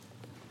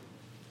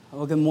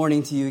Well, good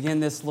morning to you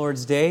again this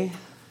Lord's Day,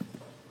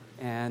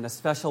 and a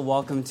special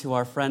welcome to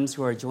our friends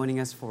who are joining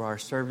us for our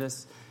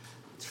service.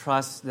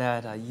 Trust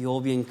that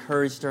you'll be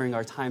encouraged during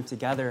our time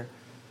together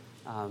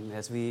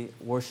as we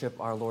worship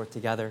our Lord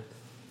together.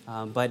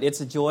 But it's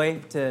a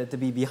joy to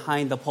be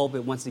behind the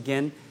pulpit once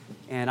again,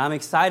 and I'm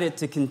excited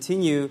to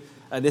continue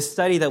this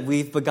study that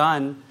we've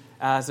begun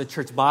as a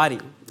church body.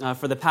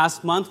 For the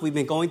past month, we've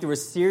been going through a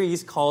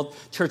series called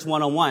Church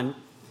 101.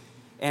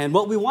 And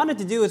what we wanted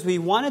to do is we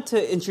wanted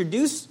to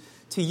introduce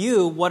to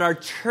you what our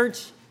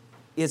church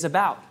is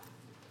about.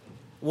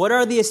 What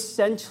are the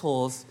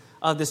essentials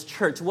of this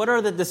church? What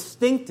are the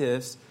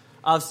distinctives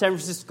of San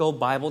Francisco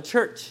Bible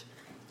Church?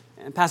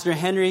 And Pastor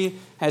Henry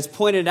has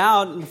pointed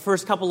out in the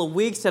first couple of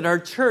weeks that our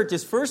church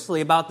is firstly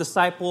about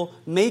disciple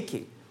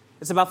making.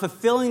 It's about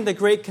fulfilling the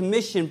Great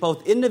Commission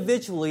both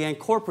individually and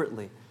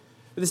corporately.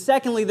 But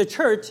secondly, the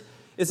church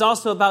is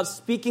also about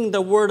speaking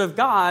the word of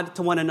God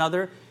to one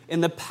another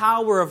in the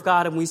power of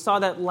God, and we saw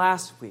that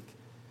last week.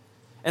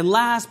 And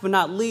last but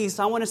not least,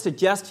 I want to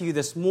suggest to you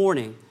this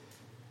morning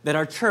that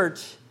our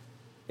church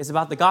is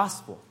about the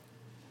gospel.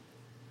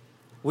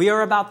 We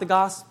are about the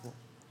gospel.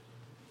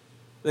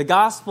 The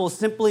gospel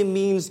simply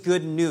means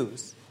good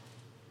news.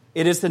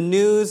 It is the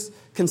news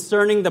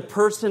concerning the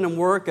person and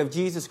work of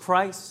Jesus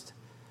Christ.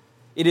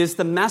 It is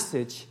the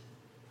message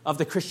of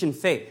the Christian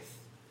faith.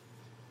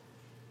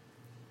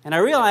 And I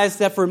realize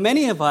that for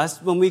many of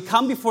us, when we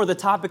come before the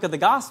topic of the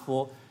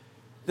gospel,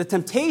 the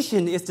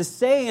temptation is to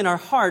say in our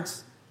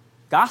hearts,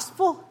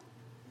 gospel?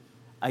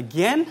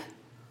 Again?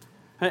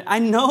 I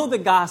know the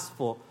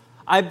gospel.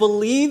 I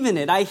believe in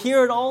it. I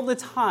hear it all the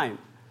time.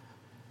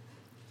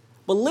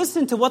 But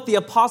listen to what the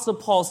Apostle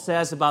Paul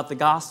says about the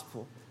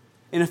gospel.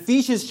 In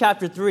Ephesians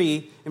chapter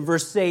 3, in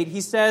verse 8, he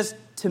says,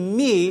 "To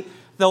me,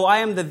 though I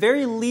am the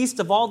very least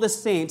of all the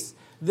saints,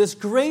 this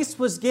grace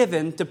was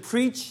given to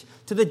preach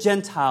to the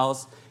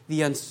Gentiles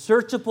the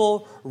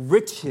unsearchable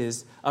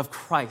riches of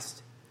Christ."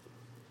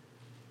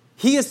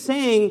 He is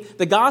saying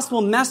the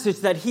gospel message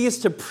that he is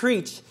to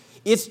preach,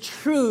 its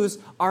truths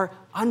are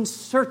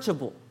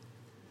unsearchable.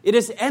 It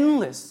is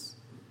endless.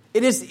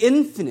 It is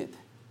infinite.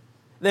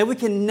 That we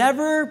can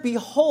never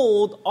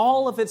behold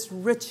all of its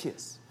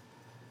riches.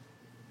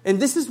 And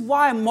this is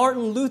why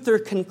Martin Luther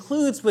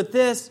concludes with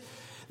this: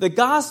 the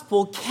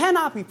gospel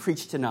cannot be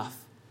preached enough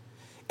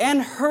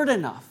and heard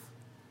enough,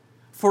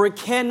 for it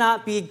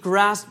cannot be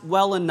grasped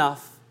well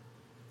enough.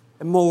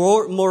 And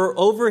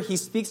moreover, he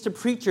speaks to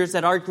preachers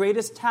that our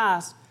greatest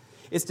task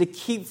is to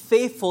keep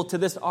faithful to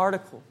this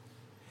article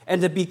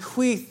and to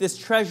bequeath this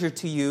treasure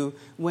to you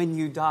when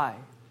you die.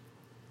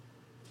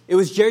 It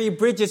was Jerry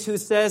Bridges who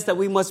says that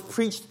we must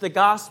preach the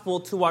gospel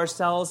to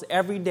ourselves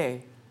every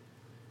day.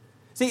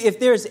 See, if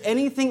there's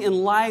anything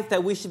in life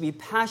that we should be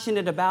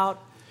passionate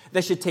about,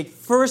 that should take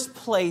first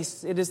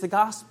place, it is the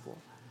gospel.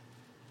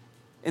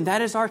 And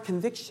that is our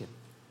conviction.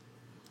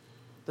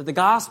 That the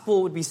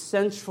gospel would be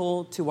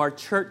central to our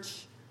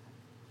church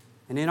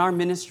and in our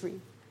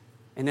ministry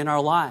and in our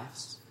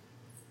lives.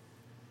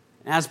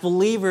 And as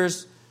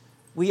believers,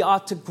 we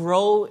ought to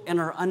grow in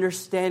our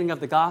understanding of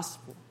the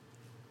gospel,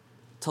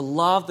 to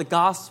love the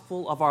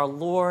gospel of our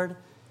Lord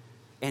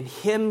and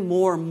Him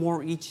more and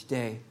more each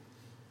day,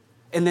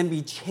 and then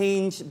be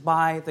changed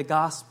by the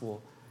gospel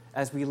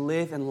as we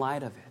live in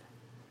light of it.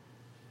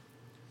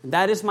 And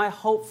that is my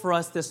hope for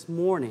us this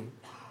morning,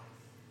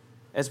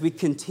 as we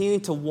continue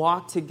to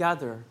walk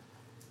together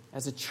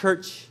as a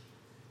church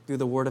through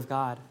the Word of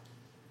God.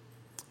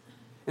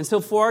 And so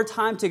for our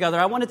time together,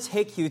 I want to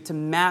take you to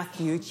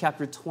Matthew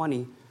chapter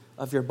 20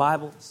 of your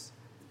Bibles.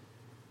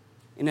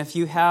 And if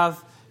you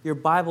have your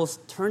Bibles,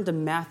 turn to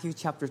Matthew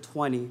chapter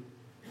 20.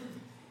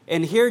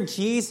 And here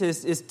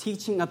Jesus is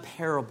teaching a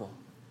parable.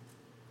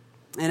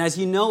 And as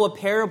you know, a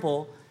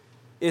parable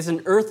is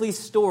an earthly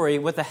story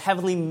with a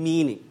heavenly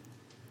meaning.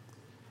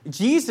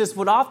 Jesus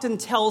would often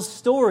tell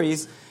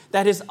stories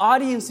that his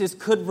audiences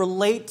could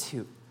relate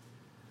to.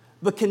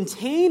 But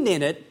contained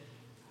in it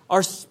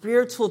are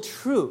spiritual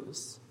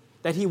truths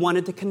that he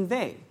wanted to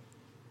convey.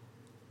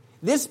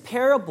 This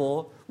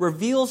parable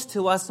reveals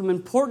to us some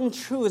important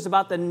truths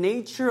about the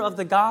nature of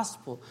the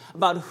gospel,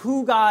 about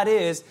who God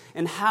is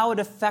and how it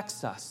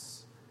affects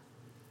us.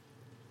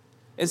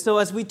 And so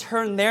as we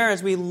turn there,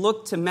 as we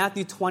look to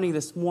Matthew 20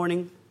 this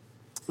morning,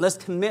 let's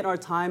commit our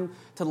time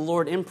to the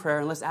Lord in prayer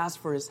and let's ask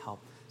for his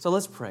help. So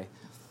let's pray.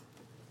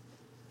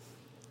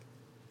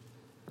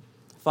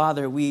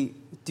 Father, we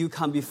do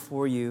come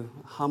before you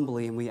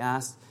humbly, and we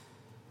ask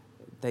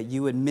that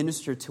you would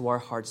minister to our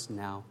hearts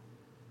now.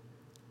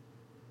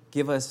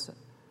 Give us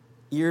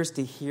ears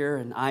to hear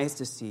and eyes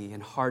to see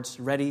and hearts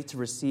ready to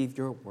receive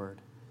your word.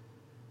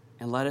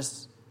 And let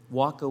us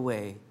walk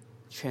away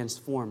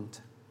transformed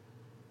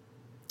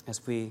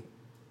as we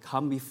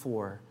come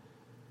before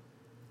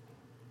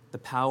the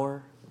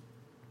power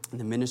and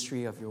the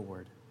ministry of your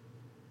word.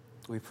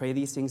 We pray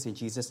these things in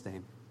Jesus'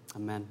 name.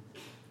 Amen.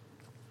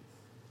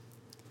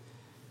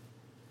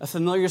 A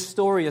familiar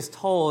story is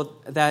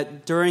told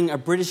that during a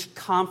British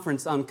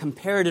conference on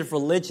comparative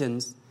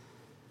religions,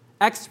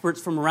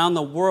 experts from around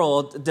the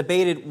world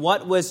debated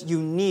what was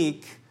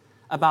unique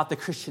about the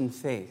Christian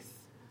faith.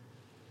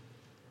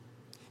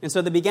 And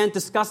so they began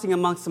discussing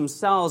amongst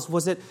themselves,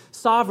 was it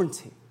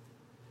sovereignty?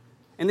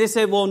 And they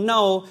said, well,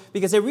 no,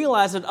 because they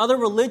realized that other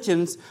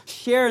religions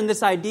share in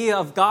this idea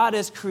of God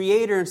as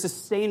creator and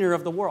sustainer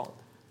of the world.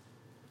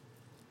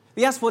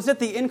 They asked, was it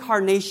the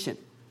incarnation?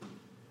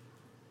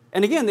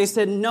 And again, they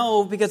said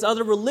no, because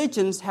other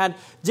religions had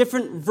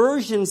different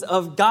versions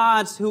of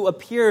gods who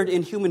appeared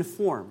in human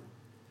form.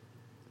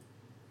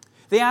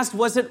 They asked,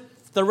 was it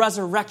the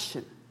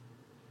resurrection?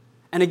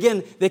 And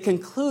again, they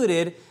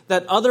concluded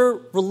that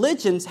other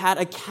religions had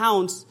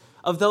accounts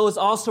of those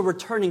also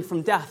returning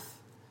from death.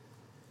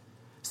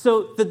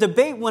 So the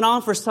debate went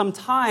on for some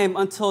time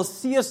until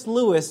C.S.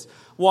 Lewis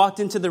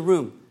walked into the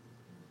room.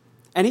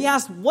 And he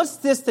asked, what's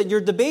this that you're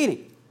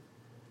debating?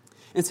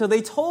 And so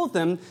they told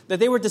them that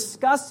they were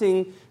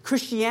discussing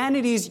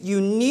Christianity's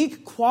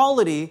unique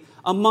quality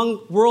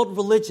among world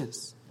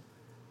religions.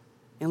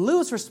 And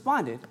Lewis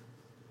responded,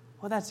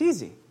 well, that's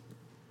easy.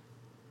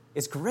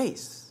 It's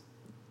grace.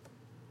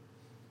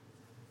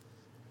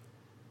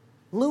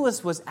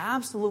 Lewis was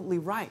absolutely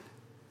right.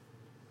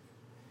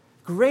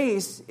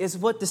 Grace is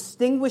what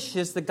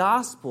distinguishes the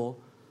gospel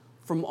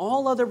from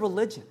all other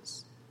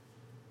religions.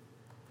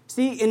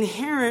 See,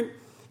 inherent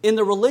in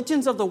the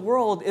religions of the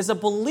world is a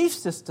belief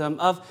system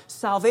of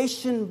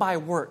salvation by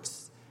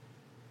works.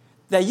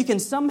 That you can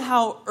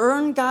somehow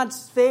earn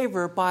God's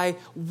favor by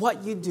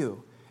what you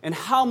do and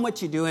how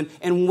much you do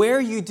and where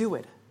you do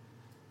it.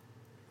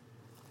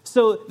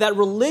 So that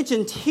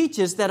religion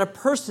teaches that a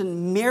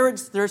person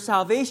merits their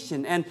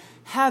salvation and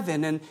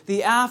heaven and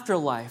the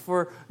afterlife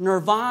or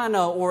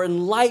nirvana or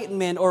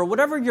enlightenment or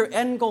whatever your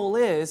end goal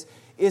is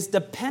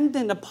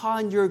dependent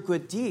upon your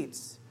good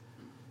deeds,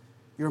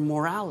 your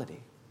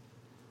morality,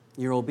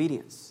 your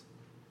obedience.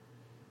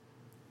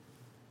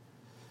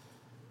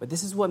 But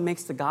this is what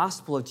makes the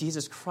gospel of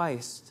Jesus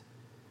Christ,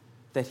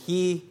 that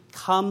he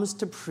comes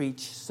to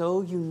preach,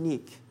 so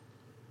unique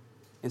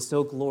and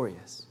so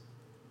glorious,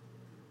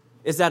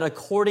 is that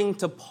according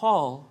to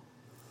Paul,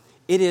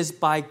 it is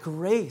by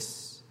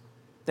grace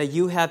that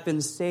you have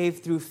been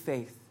saved through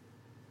faith.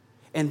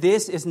 And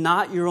this is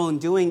not your own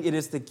doing, it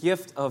is the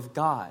gift of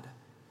God,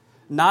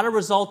 not a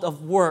result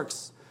of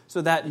works,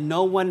 so that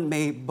no one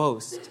may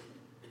boast.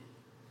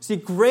 See,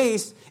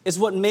 grace is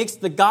what makes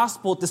the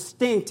gospel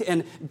distinct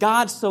and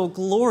God so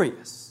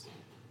glorious.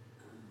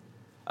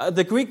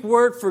 The Greek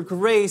word for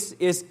grace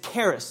is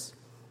charis,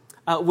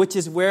 which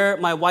is where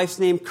my wife's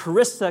name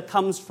Carissa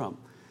comes from.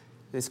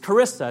 It's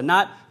Carissa,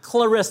 not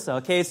Clarissa,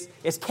 okay?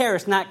 It's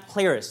charis, not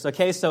Claris,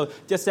 okay? So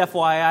just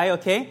FYI,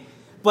 okay?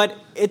 But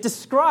it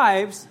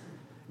describes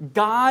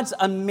God's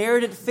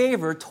unmerited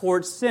favor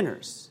towards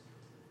sinners.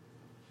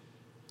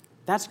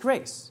 That's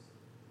grace.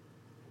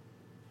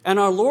 And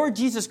our Lord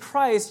Jesus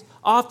Christ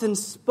often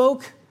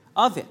spoke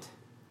of it.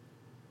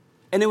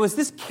 And it was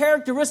this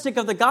characteristic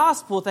of the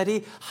gospel that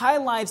he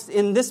highlights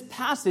in this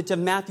passage of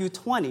Matthew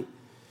 20.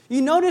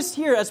 You notice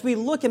here, as we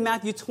look at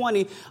Matthew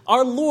 20,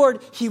 our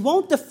Lord, he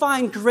won't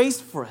define grace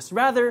for us.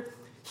 Rather,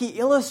 he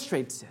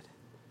illustrates it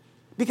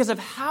because of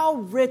how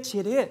rich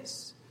it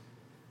is.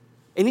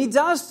 And he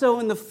does so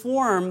in the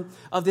form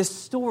of this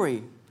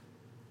story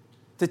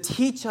to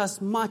teach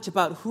us much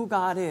about who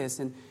God is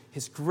and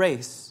his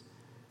grace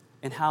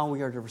and how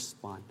we are to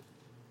respond.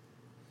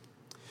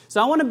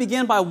 So I want to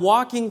begin by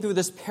walking through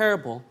this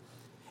parable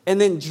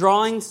and then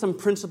drawing some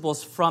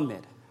principles from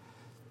it.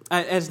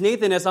 As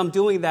I'm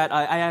doing that,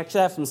 I actually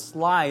have some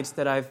slides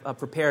that I've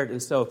prepared,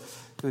 and so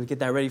I'm going to get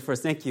that ready for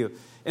us. Thank you.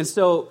 And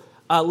so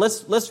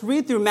let's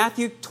read through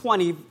Matthew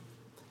 20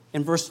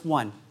 in verse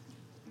 1.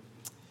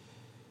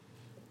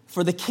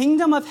 For the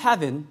kingdom of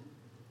heaven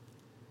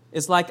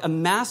is like a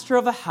master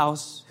of a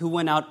house who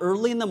went out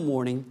early in the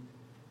morning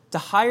to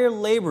hire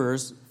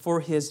laborers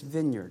for his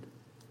vineyard.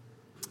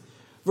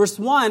 Verse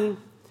 1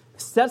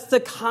 sets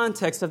the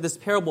context of this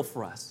parable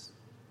for us.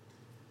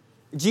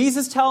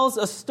 Jesus tells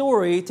a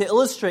story to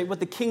illustrate what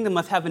the kingdom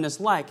of heaven is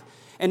like.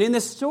 And in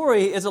this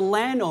story is a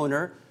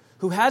landowner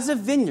who has a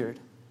vineyard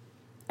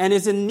and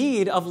is in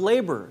need of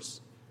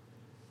laborers.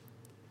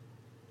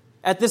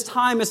 At this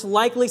time, it's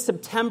likely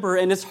September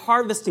and it's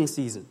harvesting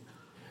season.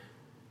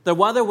 The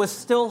weather was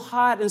still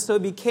hot, and so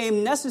it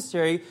became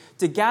necessary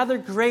to gather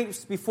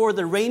grapes before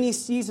the rainy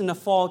season of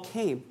fall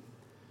came.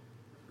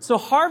 So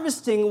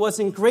harvesting was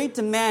in great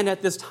demand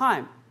at this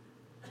time.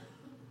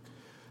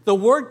 The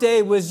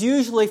workday was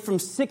usually from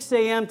 6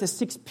 a.m. to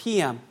 6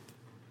 p.m.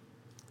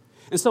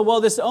 And so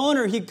while this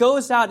owner, he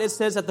goes out, it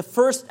says, at the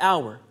first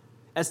hour,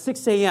 at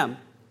 6 a.m.,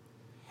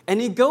 and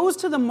he goes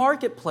to the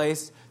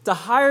marketplace to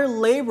hire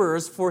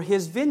laborers for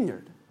his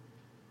vineyard.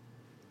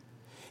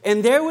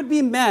 And there would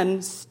be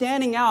men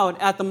standing out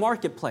at the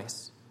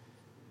marketplace.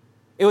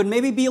 It would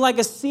maybe be like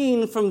a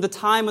scene from the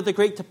time of the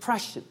Great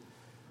Depression,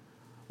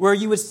 where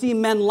you would see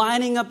men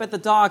lining up at the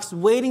docks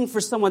waiting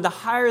for someone to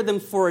hire them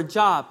for a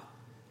job.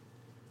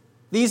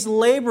 These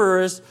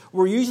laborers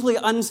were usually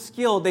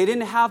unskilled. They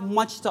didn't have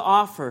much to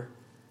offer,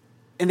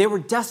 and they were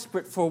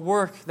desperate for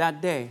work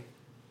that day.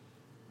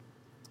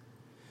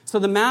 So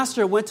the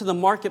master went to the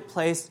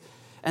marketplace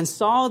and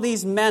saw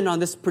these men on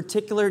this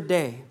particular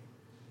day.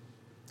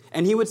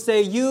 And he would say,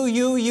 you,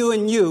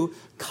 and you,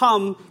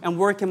 come and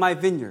work in my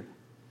vineyard.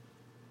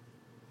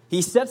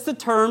 He sets the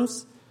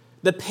terms.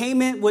 The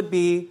payment would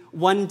be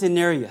 1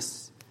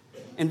 denarius.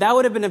 And that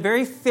would have been a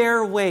very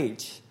fair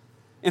wage.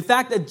 In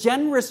fact, a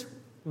generous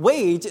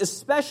wage,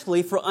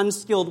 especially for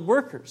unskilled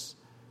workers.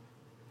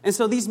 And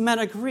so these men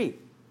agree.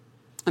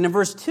 And in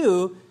verse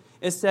 2,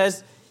 it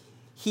says,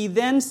 he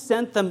then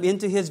sent them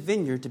into his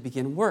vineyard to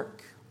begin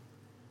work.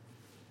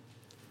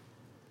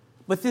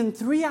 But then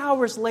 3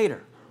 hours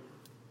later,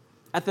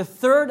 at the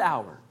third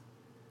hour,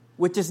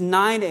 which is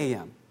 9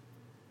 a.m.,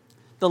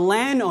 the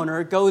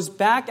landowner goes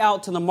back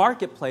out to the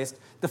marketplace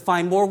to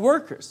find more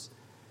workers.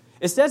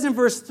 It says in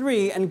verse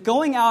 3, and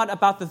going out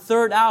about the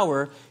third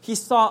hour, he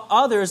saw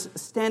others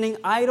standing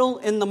idle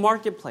in the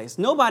marketplace.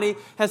 Nobody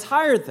has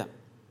hired them.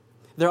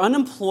 They're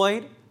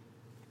unemployed,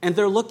 and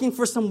they're looking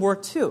for some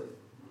work too.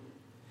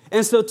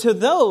 And so to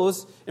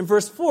those, in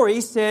verse 4, he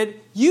said,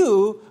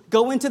 you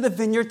go into the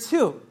vineyard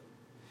too,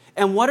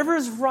 and whatever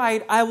is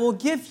right, I will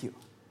give you.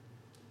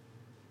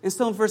 And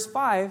so in verse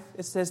 5,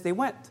 it says they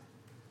went.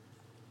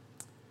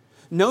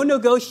 No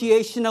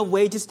negotiation of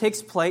wages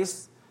takes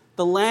place.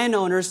 The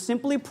landowner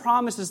simply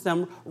promises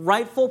them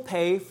rightful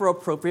pay for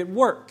appropriate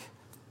work.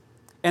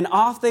 And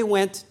off they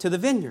went to the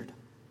vineyard.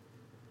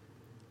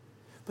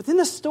 But then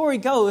the story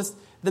goes,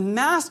 the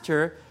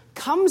master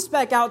comes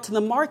back out to the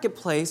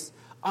marketplace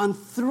on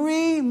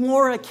 3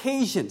 more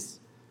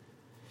occasions.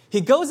 He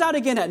goes out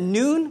again at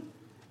noon,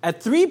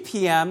 at 3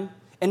 p.m.,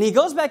 and he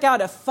goes back out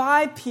at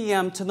 5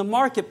 p.m. to the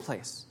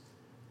marketplace.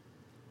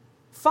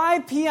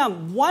 5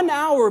 p.m., 1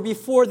 hour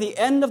before the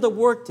end of the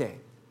workday.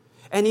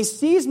 And he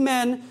sees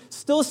men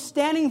still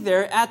standing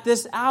there at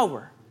this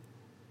hour.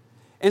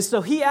 And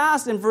so he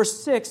asks in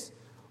verse 6,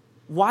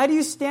 why do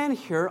you stand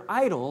here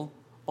idle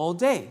all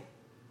day?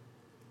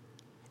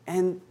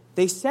 And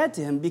they said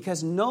to him,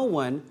 because no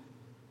one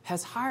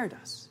has hired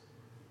us.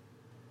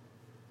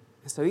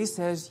 And so he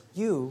says,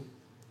 you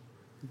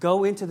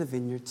go into the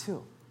vineyard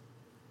too.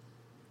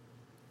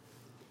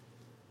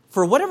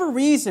 For whatever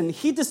reason,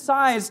 he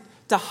decides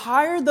to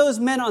hire those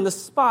men on the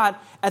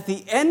spot at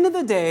the end of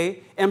the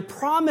day and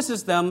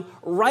promises them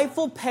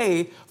rightful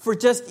pay for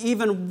just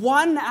even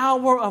 1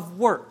 hour of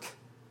work.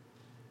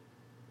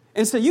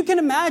 And so you can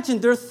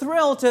imagine they're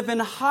thrilled to have been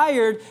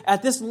hired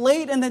at this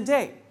late in the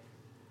day.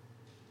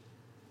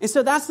 And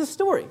so that's the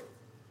story.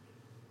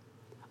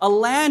 A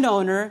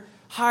landowner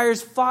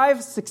hires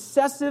 5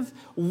 successive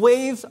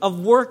waves of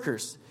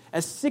workers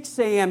at 6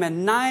 a.m., at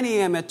 9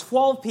 a.m., at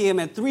 12 p.m.,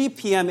 at 3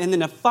 p.m., and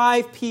then at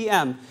 5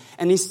 p.m.,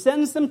 and he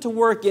sends them to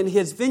work in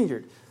his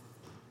vineyard.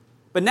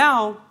 But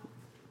now,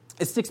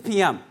 it's 6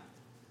 p.m.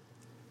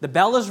 The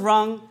bell is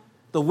rung,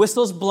 the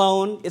whistle's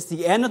blown, it's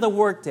the end of the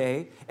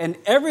workday, and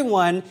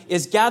everyone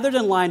is gathered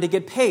in line to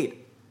get paid.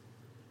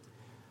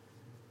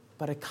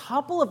 But a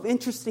couple of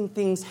interesting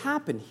things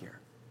happen here.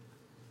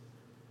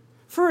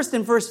 First,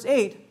 in verse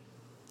 8,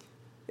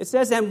 it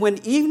says, and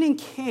when evening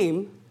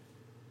came,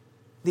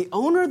 the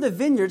owner of the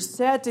vineyard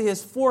said to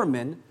his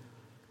foreman,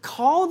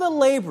 call the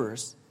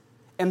laborers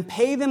and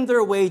pay them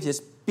their wages,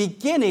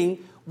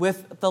 beginning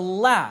with the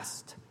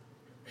last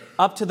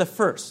up to the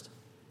first.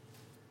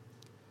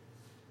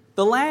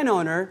 The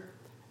landowner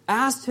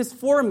asked his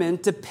foreman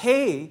to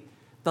pay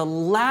the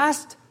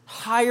last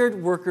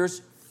hired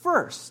workers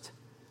first.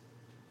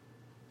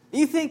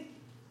 You think,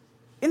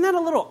 isn't that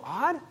a little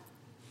odd?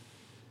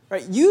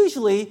 Right?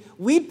 Usually,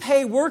 we'd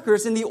pay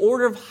workers in the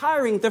order of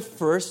hiring the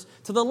first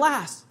to the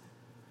last.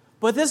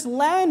 But this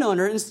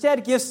landowner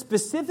instead gives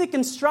specific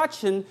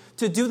instruction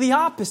to do the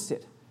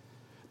opposite.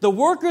 The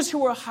workers who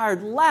were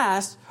hired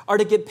last are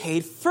to get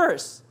paid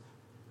first.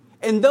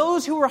 And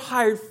those who were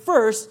hired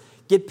first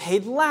get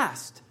paid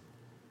last.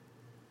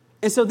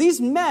 And so these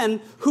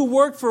men who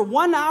worked for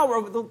 1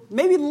 hour,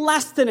 maybe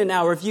less than an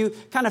hour, if you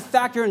kind of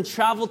factor in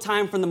travel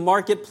time from the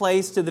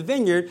marketplace to the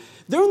vineyard,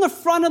 they're in the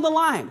front of the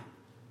line.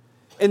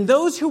 And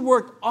those who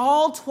worked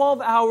all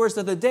 12 hours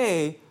of the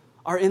day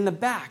are in the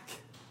back.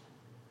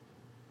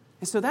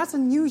 And so that's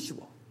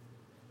unusual.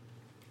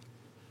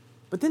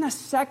 But then a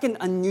second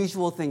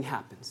unusual thing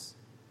happens.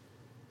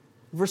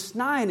 Verse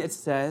 9, it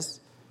says,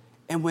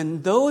 and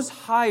when those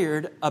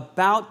hired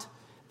about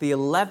the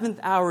 11th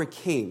hour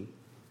came,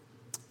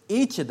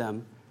 each of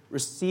them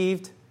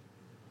received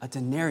a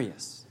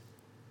denarius.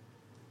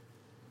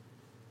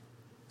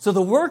 So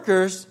the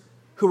workers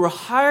who were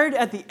hired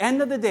at the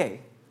end of the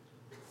day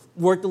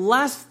worked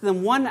less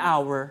than 1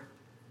 hour,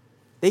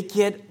 they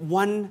get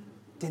 1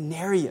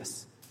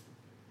 denarius.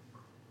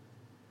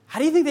 How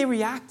do you think they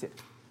reacted?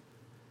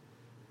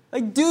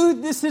 Like,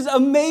 dude, this is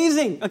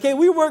amazing. Okay,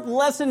 we work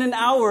less than an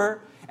hour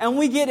and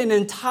we get an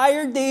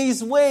entire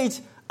day's wage.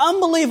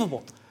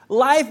 Unbelievable.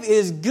 Life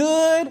is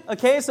good.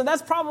 Okay, so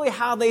that's probably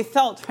how they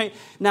felt, right?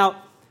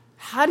 Now,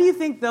 how do you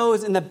think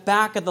those in the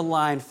back of the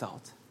line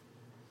felt?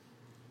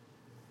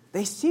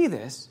 They see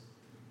this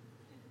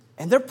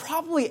and they're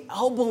probably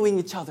elbowing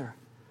each other.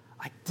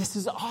 Like, this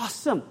is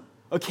awesome.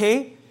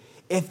 Okay?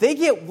 If they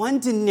get 1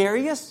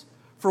 denarius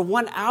for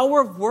 1 hour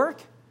of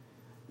work,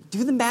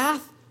 do the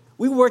math.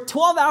 We work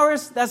 12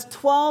 hours, that's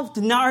 12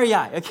 denarii,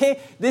 okay?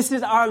 This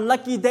is our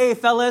lucky day,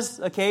 fellas,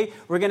 okay?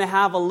 We're going to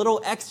have a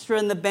little extra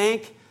in the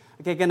bank.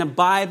 Okay, going to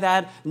buy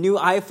that new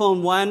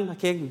iPhone 1,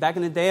 okay, back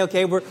in the day,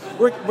 okay? We're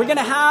going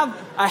to have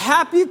a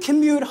happy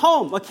commute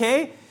home,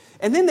 okay?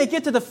 And then they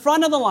get to the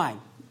front of the line.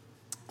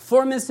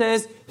 Foreman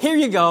says, here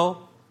you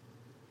go,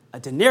 a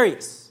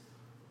denarius.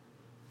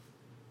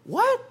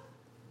 What?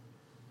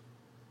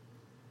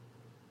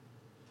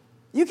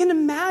 You can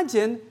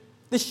imagine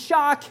the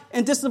shock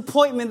and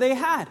disappointment they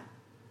had.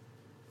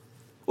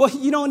 Well,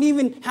 you don't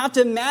even have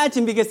to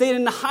imagine because they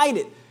didn't hide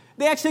it.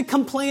 They actually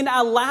complained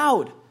out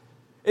loud.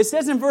 It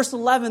says in verse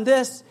 11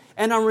 this,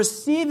 and on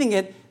receiving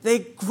it, they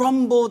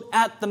grumbled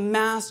at the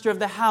master of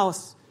the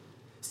house,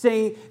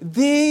 saying,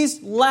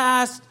 these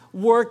last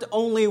worked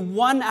only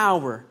 1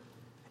 hour,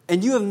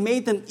 and you have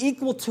made them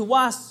equal to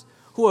us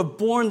who have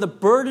borne the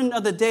burden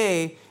of the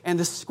day and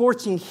the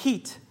scorching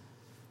heat.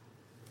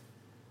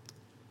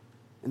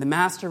 And the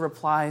master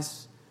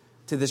replies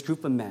to this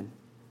group of men.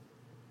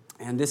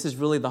 And this is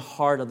really the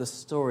heart of the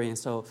story. And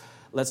so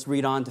let's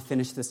read on to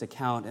finish this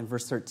account. In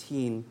verse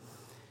 13,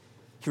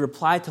 he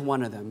replied to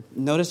one of them.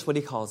 Notice what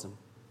he calls him.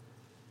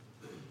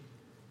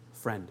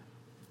 Friend.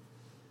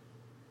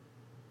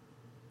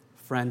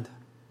 Friend,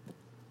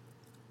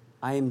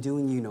 I am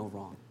doing you no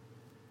wrong.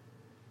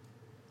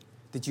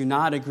 Did you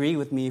not agree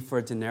with me for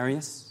a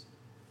denarius?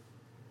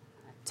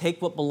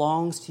 Take what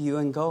belongs to you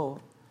and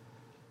go.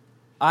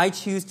 I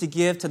choose to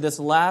give to this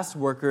last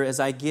worker as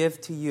I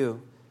give to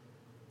you.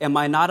 Am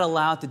I not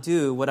allowed to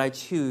do what I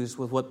choose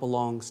with what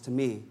belongs to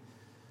me?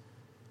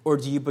 Or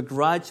do you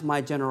begrudge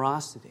my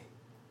generosity?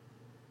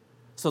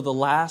 So the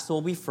last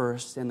will be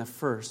first, and the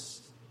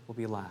first will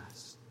be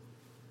last.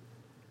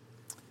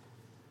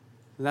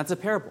 And that's a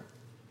parable.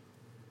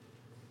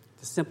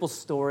 It's a simple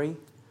story,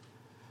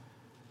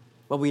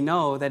 but we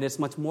know that it's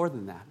much more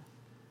than that.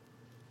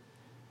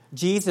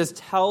 Jesus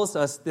tells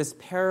us this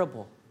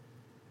parable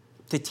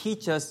to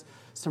teach us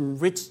some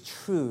rich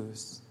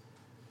truths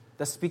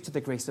that speak to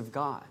the grace of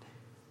God.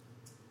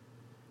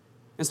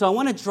 And so I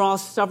want to draw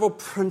several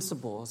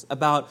principles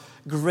about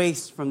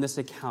grace from this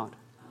account.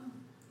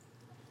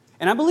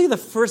 And I believe the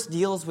first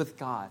deals with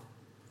God.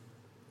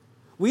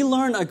 We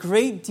learn a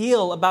great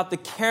deal about the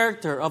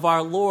character of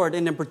our Lord,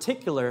 and in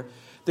particular,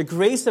 the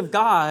grace of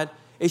God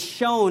is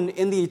shown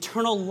in the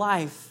eternal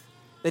life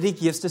that he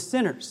gives to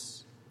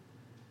sinners.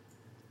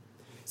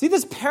 See,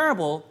 this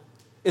parable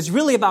is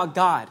really about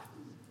God.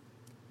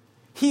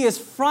 He is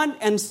front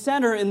and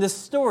center in this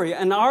story,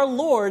 and our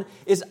Lord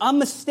is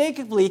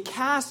unmistakably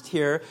cast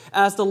here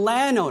as the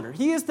landowner.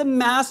 He is the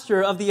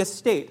master of the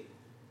estate.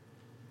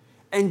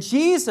 And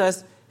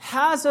Jesus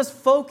has us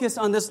focus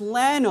on this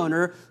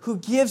landowner who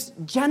gives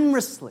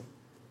generously.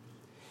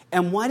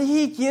 And what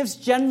he gives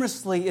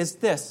generously is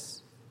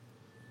this: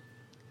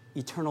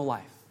 eternal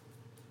life.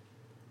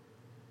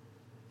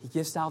 He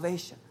gives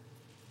salvation.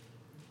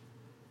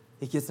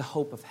 He gives the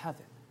hope of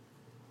heaven.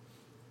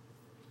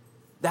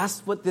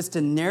 That's what this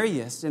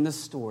denarius in the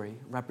story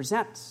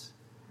represents.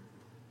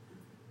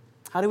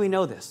 How do we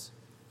know this?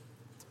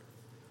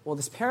 Well,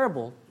 this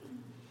parable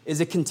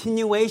is a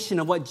continuation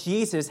of what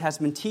Jesus has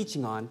been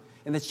teaching on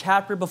in the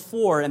chapter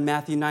before in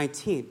Matthew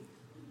 19.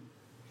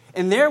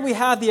 And there we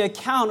have the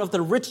account of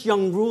the rich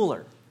young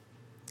ruler.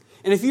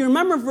 And if you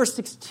remember verse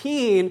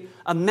 16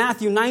 of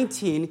Matthew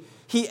 19,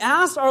 he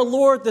asks our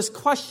Lord this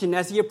question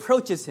as he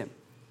approaches him.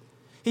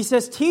 He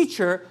says,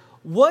 "Teacher,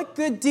 what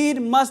good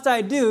deed must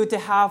I do to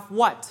have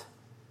what?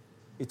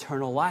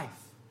 Eternal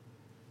life."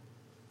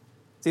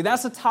 See,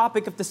 that's the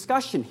topic of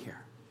discussion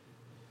here.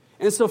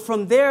 And so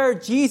from there,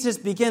 Jesus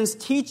begins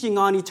teaching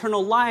on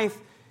eternal life,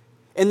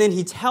 and then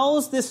he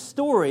tells this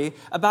story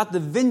about the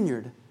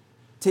vineyard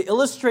to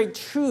illustrate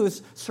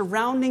truths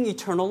surrounding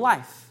eternal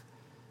life.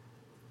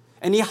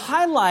 And he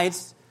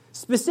highlights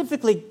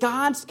specifically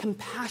God's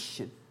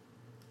compassion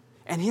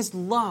and his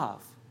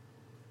love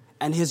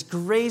and his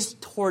grace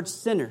towards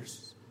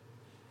sinners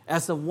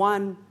as the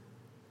one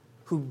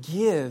who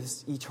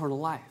gives eternal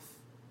life.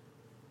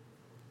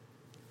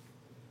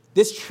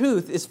 This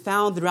truth is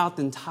found throughout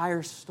the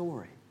entire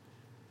story.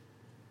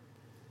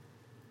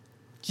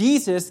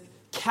 Jesus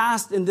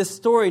cast in this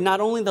story not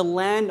only the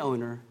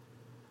landowner,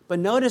 but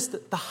notice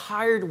the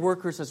hired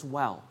workers as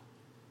well.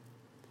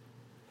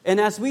 And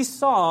as we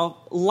saw,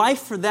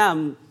 life for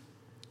them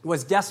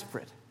was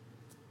desperate.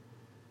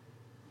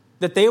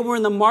 That they were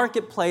in the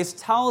marketplace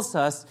tells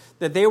us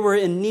that they were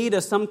in need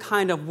of some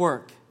kind of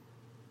work.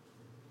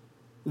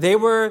 They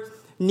were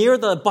near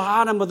the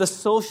bottom of the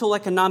social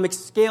economic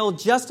scale,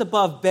 just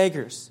above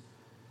beggars.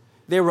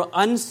 They were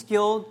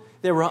unskilled,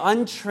 they were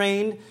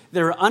untrained,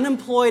 they were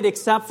unemployed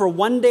except for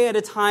one day at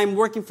a time,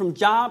 working from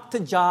job to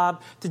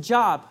job to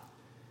job.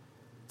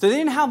 So they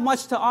didn't have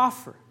much to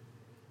offer.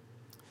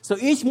 So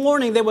each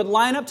morning they would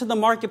line up to the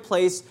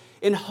marketplace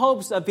in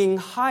hopes of being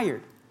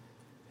hired.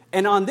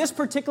 And on this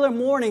particular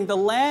morning, the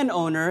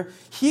landowner,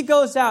 he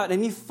goes out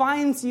and he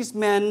finds these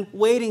men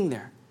waiting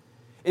there.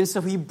 And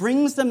so he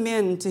brings them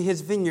into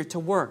his vineyard to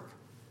work.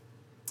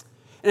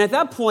 And at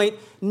that point,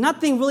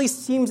 nothing really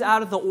seems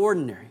out of the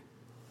ordinary.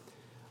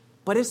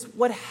 But it's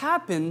what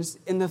happens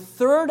in the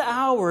third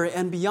hour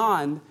and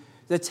beyond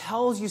that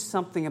tells you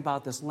something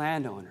about this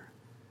landowner.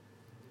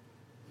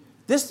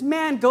 This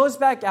man goes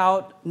back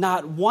out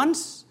not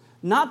once,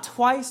 not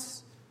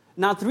twice,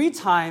 not 3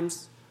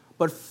 times,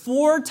 but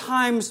 4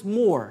 times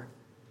more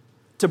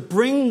to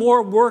bring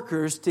more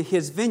workers to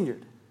his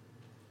vineyard.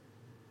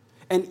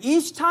 And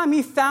each time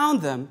he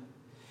found them,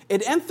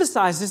 it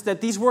emphasizes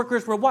that these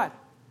workers were what?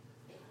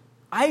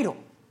 Idle.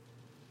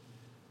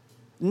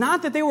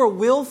 Not that they were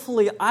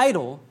willfully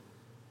idle,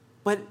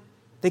 but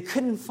they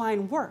couldn't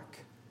find work.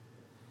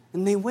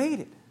 And they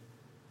waited.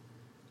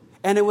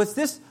 And it was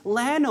this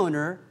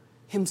landowner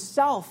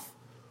himself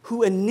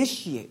who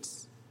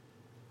initiates,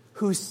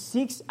 who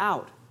seeks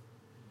out,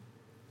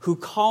 who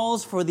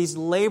calls for these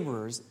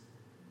laborers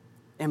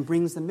and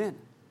brings them in.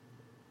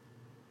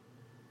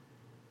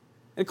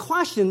 A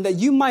question that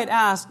you might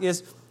ask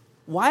is,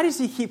 why does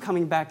he keep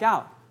coming back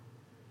out?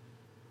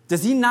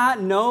 Does he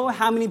not know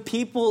how many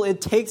people it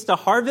takes to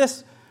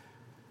harvest?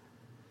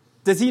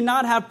 Does he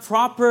not have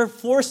proper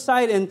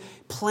foresight and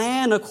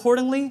plan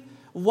accordingly?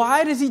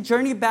 Why does he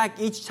journey back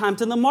each time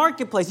to the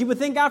marketplace? You would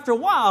think after a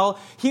while,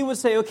 he would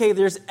say, okay,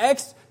 there's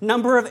X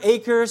number of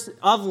acres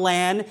of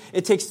land.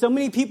 It takes so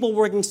many people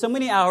working so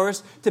many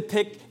hours to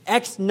pick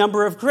X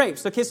number of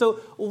grapes. Okay,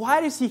 so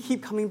why does he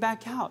keep coming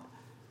back out?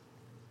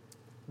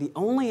 The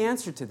only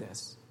answer to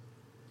this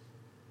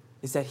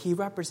is that he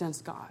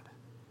represents God.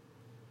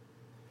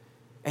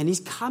 And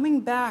he's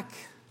coming back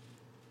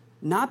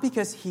not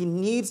because he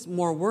needs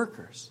more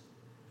workers,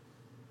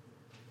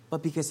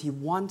 but because he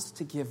wants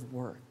to give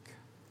work.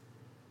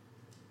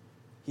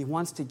 He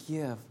wants to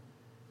give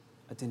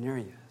a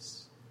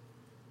denarius.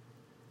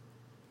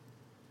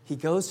 He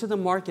goes to the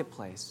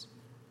marketplace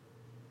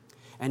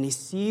and he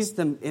sees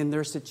them in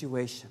their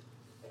situation.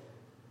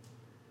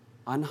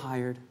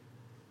 Unhired,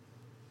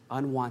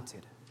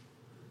 unwanted,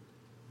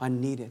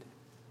 unneeded.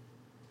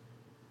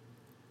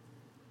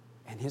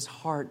 And his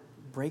heart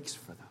breaks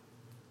for them.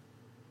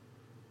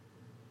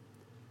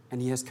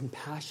 And he has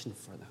compassion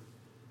for them.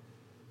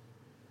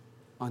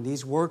 On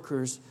these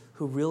workers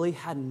who really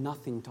had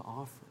nothing to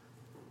offer.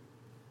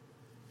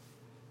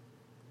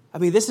 I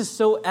mean, this is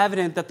so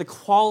evident that the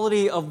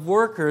quality of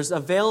workers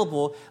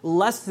available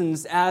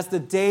lessens as the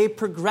day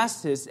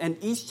progresses and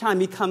each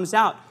time he comes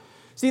out.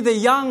 See, the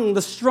young,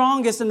 the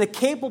strongest, and the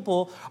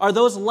capable are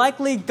those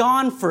likely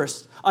gone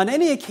first on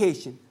any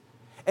occasion.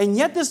 And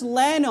yet this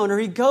landowner,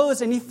 he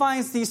goes and he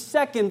finds these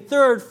 2nd,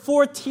 3rd,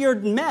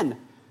 4th-tiered men.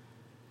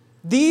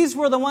 These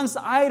were the ones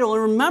idle.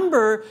 And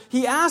remember,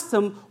 he asked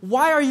them,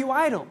 why are you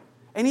idle?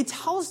 And he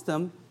tells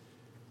them,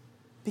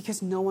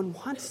 because no one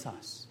wants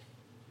us.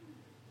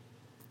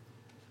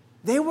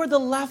 They were the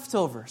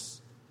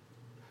leftovers,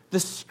 the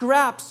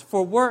scraps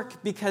for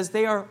work because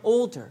they are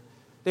older,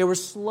 they were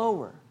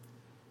slower,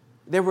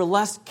 they were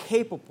less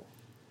capable,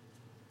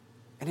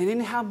 and they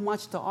didn't have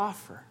much to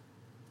offer.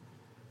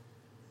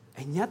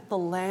 And yet the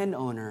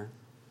landowner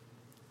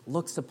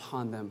looks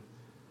upon them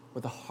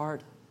with a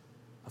heart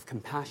of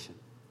compassion.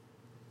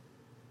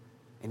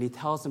 And he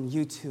tells them,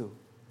 you too,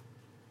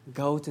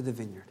 go to the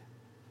vineyard,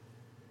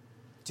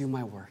 do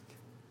my work,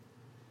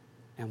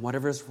 and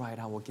whatever is right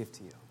I will give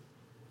to you.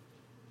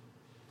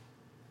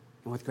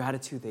 And with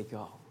gratitude, they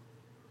go.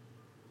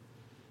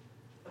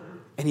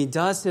 And he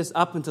does this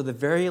up until the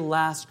very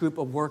last group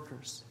of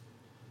workers.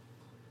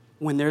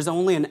 When there's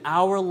only an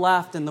hour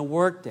left in the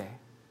workday.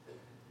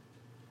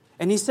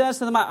 And he says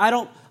to them, I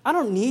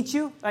don't need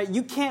you.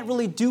 You can't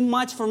really do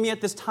much for me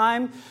at this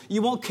time.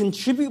 You won't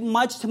contribute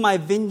much to my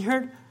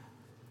vineyard.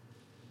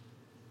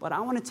 But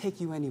I want to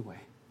take you anyway.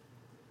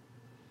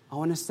 I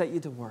want to set you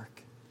to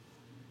work.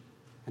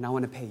 And I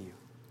want to pay you.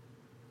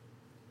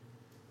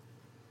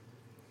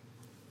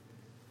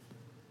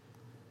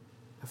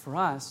 For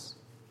us,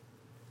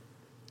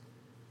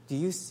 do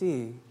you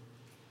see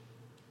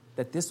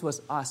that this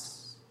was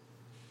us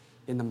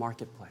in the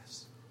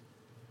marketplace?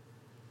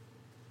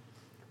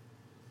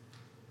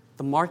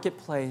 The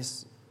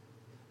marketplace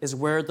is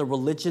where the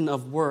religion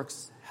of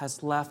works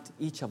has left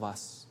each of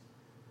us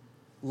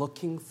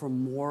looking for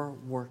more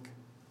work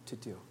to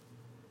do.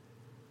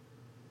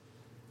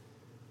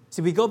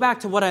 See, we go back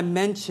to what I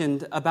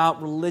mentioned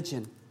about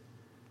religion.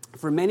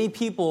 For many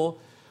people,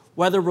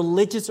 whether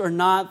religious or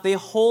not, they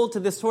hold to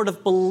this sort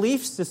of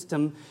belief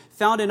system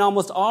found in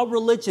almost all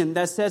religion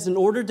that says in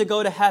order to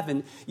go to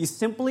heaven, you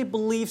simply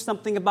believe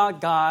something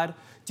about God,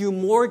 do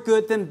more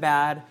good than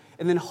bad,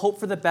 and then hope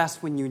for the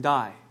best when you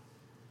die.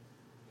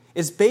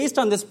 It's based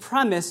on this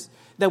premise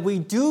that we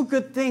do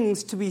good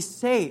things to be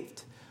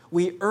saved.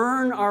 We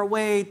earn our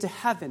way to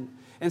heaven,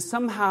 and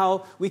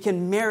somehow we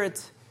can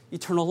merit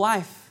eternal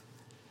life.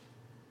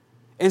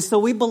 And so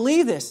we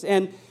believe this,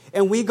 and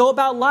we go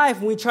about life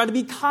and we try to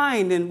be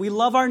kind and we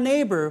love our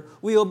neighbor.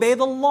 We obey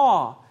the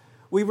law.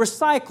 We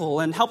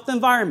recycle and help the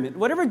environment.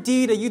 Whatever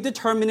deed that you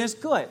determine is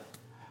good.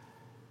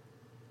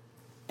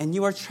 And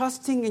you are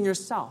trusting in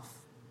yourself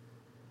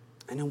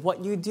and in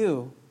what you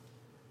do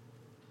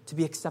to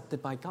be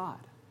accepted by God.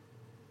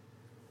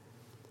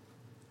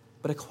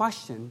 But a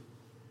question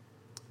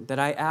that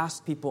I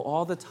ask people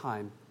all the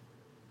time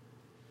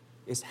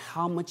is,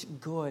 how much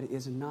good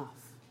is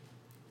enough?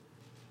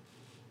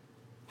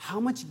 How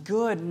much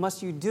good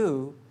must you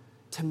do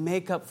to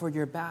make up for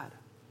your bad?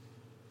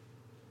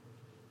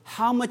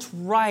 How much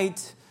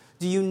right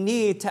do you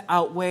need to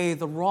outweigh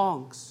the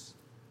wrongs?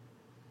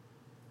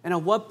 And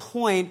at what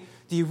point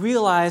do you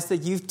realize that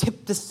you've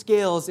tipped the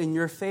scales in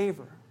your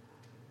favor?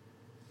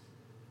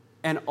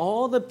 And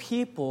all the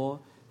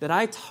people that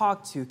I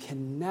talk to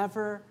can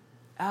never,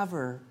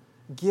 ever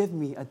give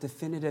me a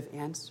definitive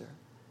answer.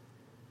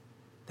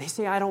 They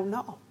say, I don't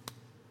know.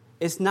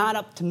 It's not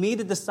up to me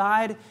to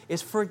decide.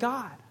 It's for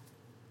God.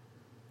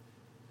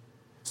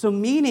 So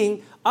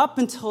meaning, up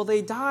until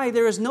they die,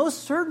 there is no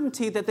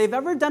certainty that they've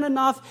ever done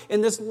enough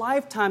in this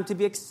lifetime to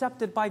be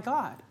accepted by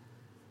God.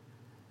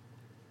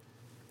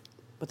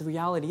 But the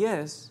reality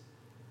is,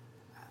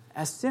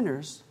 as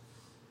sinners,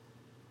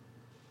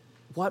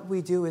 what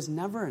we do is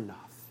never enough.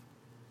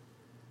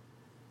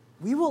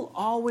 We will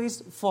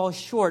always fall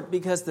short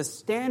because the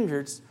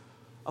standards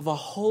of a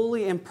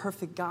holy and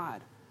perfect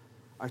God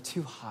are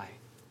too high.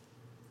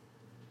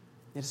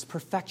 It is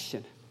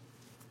perfection.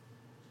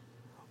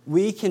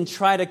 We can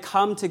try to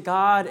come to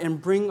God and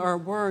bring our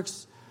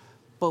works,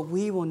 but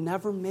we will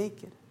never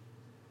make it.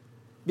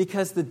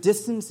 Because the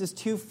distance is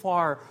too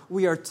far,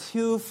 we are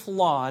too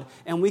flawed,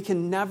 and we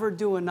can never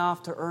do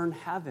enough to earn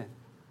heaven.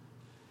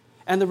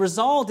 And the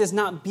result is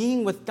not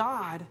being with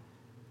God,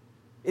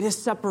 it is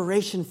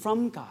separation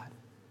from God,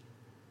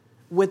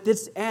 with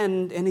its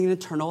end in an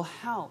eternal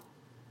hell.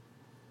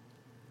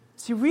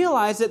 So you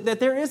realize that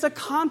there is a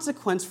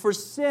consequence for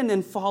sin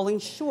and falling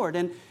short,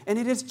 and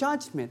it is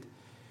judgment.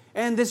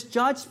 And this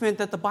judgment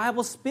that the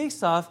Bible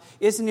speaks of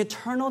is an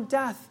eternal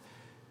death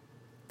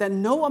that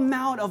no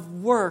amount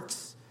of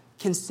works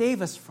can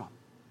save us from.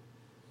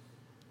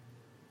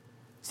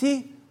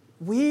 See,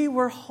 we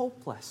were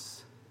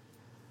hopeless.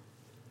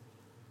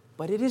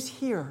 But it is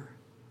here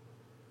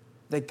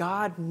that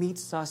God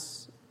meets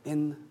us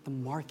in the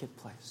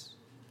marketplace.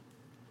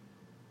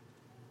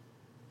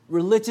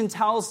 Religion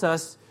tells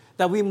us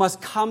that we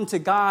must come to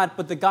God,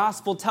 but the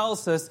gospel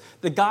tells us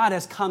that God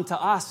has come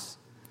to us.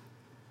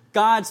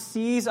 God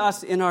sees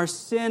us in our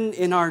sin,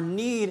 in our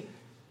need,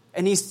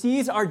 and He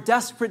sees our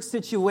desperate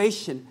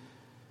situation.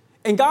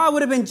 And God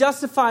would have been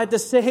justified to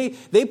say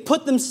they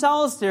put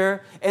themselves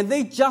there and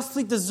they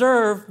justly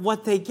deserve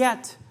what they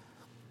get.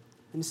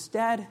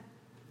 Instead,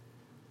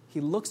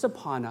 He looks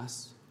upon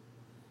us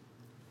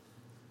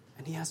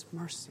and He has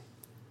mercy.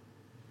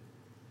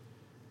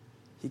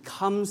 He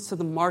comes to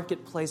the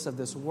marketplace of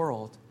this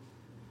world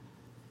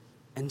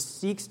and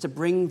seeks to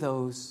bring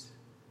those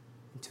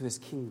into His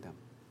kingdom.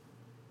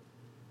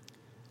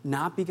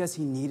 Not because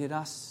He needed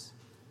us.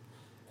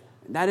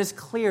 That is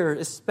clear,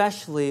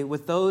 especially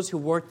with those who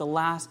worked the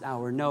last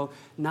hour. No,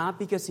 not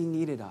because He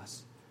needed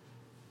us,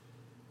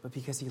 but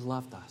because He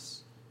loved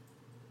us.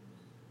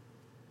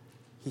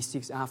 He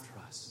seeks after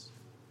us.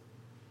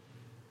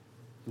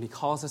 And He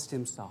calls us to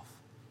Himself.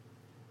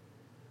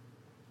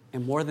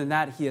 And more than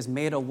that, He has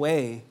made a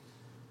way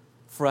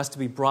for us to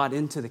be brought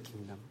into the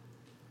kingdom.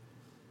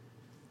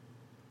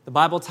 The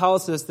Bible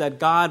tells us that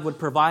God would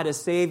provide a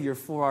Savior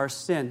for our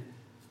sin.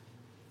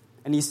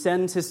 And He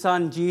sends His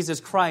Son, Jesus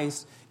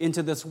Christ,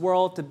 into this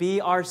world to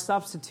be our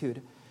substitute.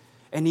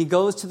 And He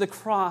goes to the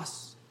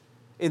cross.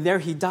 And there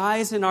He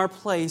dies in our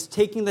place,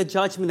 taking the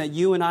judgment that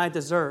you and I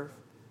deserve.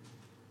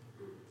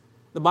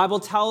 The Bible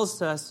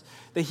tells us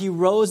that He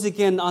rose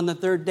again on the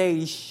third day.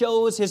 He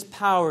shows His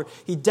power.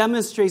 He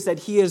demonstrates that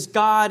He is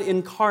God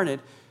incarnate.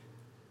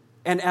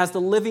 And as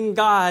the living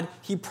God,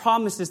 He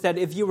promises that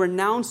if you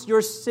renounce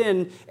your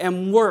sin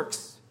and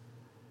works,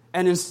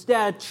 and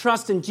instead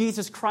trust in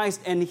Jesus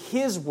Christ and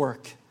His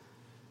work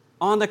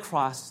on the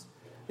cross,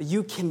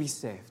 you can be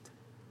saved.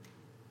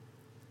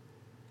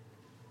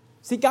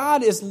 See,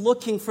 God is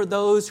looking for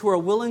those who are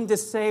willing to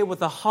say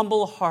with a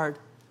humble heart,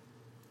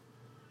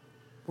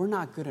 we're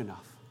not good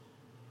enough.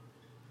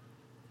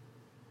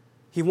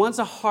 He wants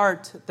a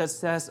heart that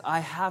says, I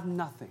have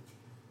nothing.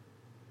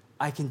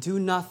 I can do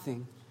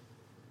nothing.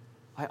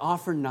 I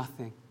offer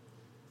nothing.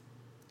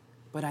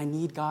 But I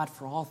need God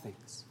for all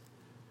things.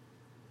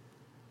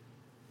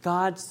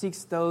 God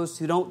seeks those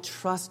who don't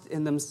trust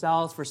in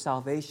themselves for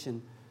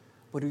salvation,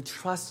 but who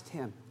trust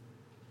Him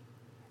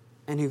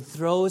and who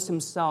throws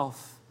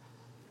Himself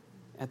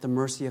at the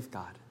mercy of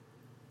God.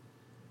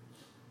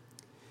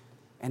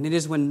 And it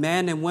is when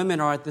men and women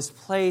are at this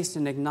place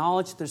and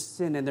acknowledge their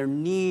sin and their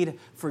need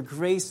for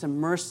grace and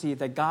mercy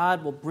that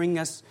God will bring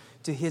us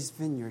to His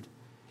vineyard,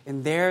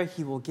 and there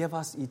He will give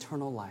us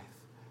eternal life.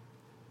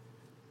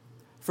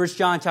 1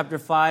 John chapter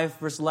 5,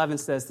 verse 11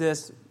 says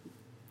this,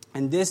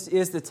 and this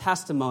is the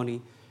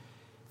testimony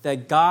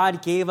that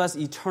God gave us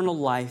eternal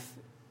life,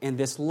 and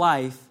this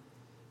life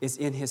is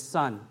in His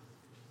Son.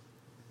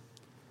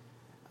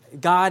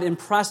 God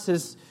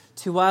impresses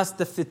to us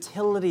the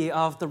futility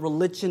of the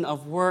religion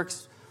of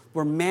works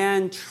where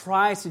man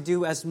tries to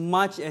do as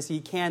much as he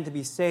can to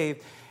be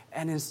saved,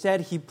 and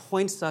instead he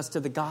points us to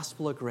the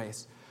gospel of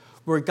grace,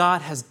 where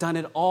God has done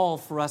it all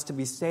for us to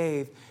be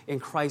saved in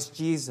Christ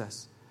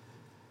Jesus.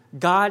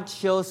 God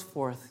shows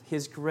forth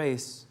his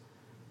grace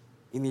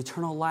in the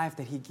eternal life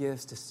that he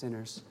gives to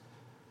sinners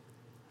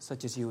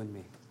such as you and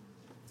me.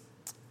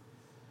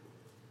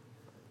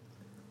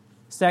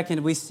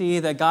 Second, we see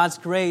that God's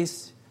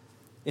grace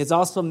is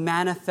also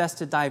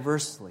manifested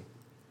diversely.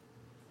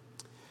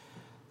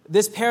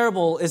 This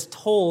parable is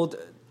told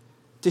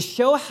to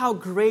show how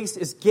grace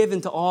is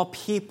given to all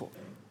people.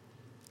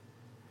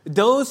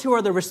 Those who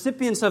are the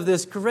recipients of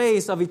this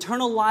grace of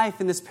eternal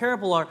life in this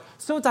parable are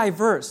so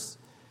diverse.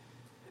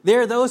 They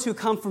are those who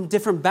come from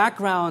different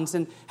backgrounds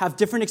and have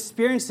different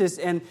experiences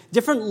and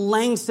different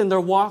lengths in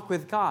their walk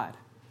with God.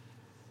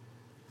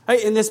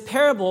 In this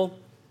parable,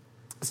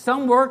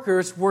 some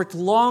workers worked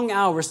long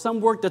hours. Some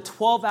worked a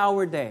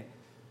 12-hour day.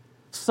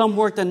 Some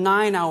worked a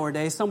 9-hour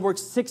day. Some worked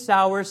 6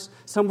 hours.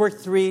 Some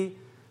worked 3.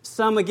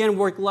 Some, again,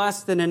 worked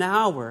less than an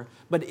hour.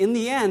 But in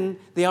the end,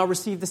 they all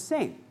received the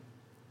same.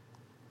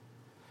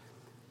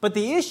 But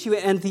the issue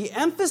and the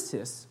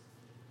emphasis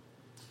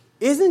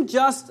isn't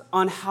just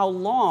on how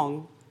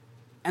long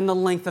and the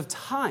length of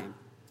time,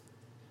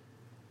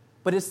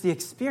 but it's the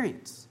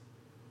experience.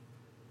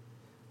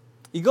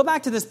 You go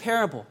back to this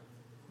parable,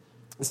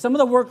 and some of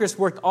the workers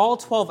worked all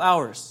 12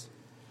 hours,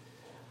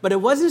 but it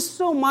wasn't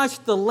so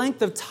much the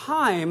length of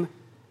time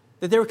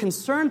that they were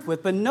concerned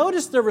with, but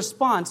notice their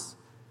response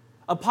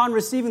upon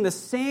receiving the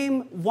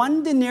same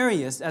 1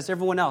 denarius as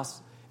everyone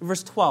else. In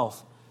verse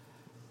 12,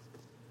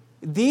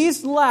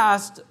 these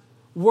last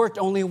worked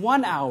only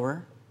 1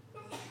 hour,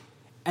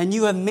 and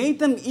you have made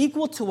them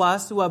equal to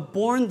us who have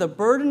borne the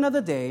burden of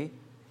the day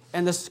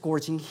and the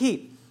scorching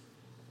heat.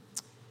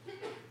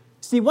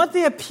 See, what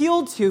they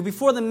appealed to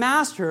before the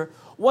master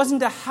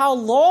wasn't to how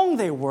long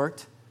they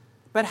worked,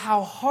 but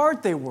how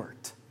hard they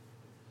worked.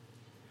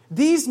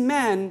 These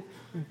men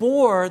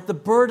bore the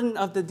burden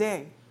of the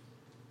day.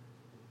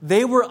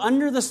 They were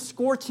under the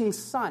scorching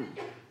sun.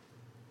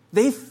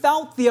 They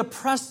felt the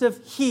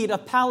oppressive heat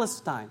of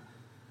Palestine.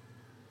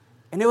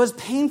 And it was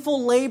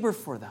painful labor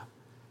for them.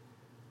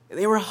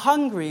 They were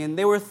hungry and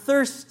they were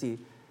thirsty.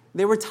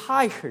 They were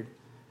tired.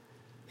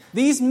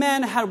 These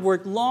men had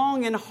worked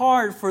long and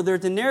hard for their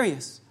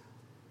denarius.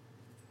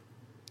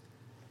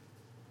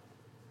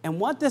 And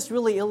what this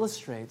really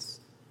illustrates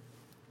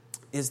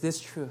is this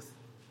truth: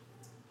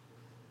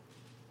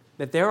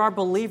 that there are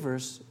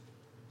believers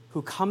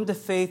who come to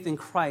faith in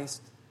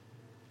Christ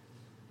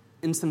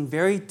in some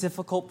very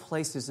difficult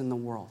places in the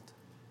world.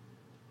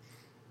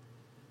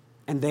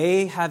 And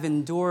they have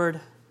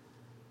endured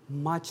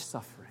much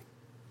suffering.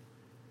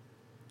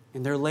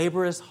 And their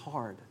labor is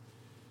hard.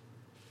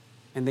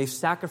 And they've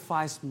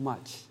sacrificed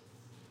much,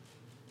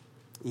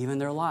 even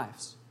their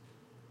lives.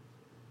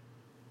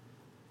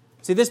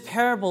 See, this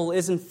parable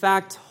is in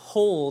fact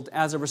told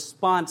as a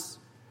response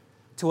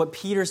to what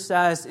Peter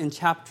says in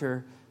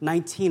chapter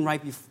 19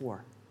 right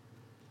before.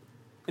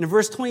 In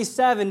verse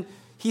 27,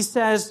 he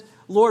says,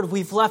 Lord,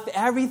 we've left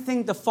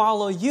everything to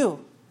follow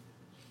you.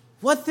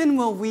 What then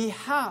will we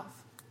have?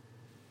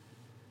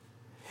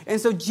 And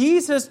so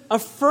Jesus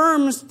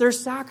affirms their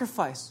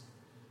sacrifice.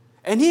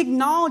 And he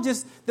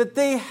acknowledges that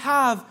they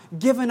have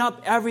given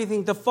up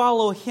everything to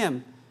follow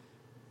him.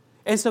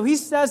 And so he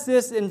says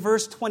this in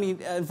verse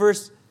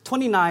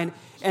 29,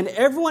 and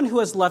everyone who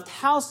has left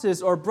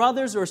houses or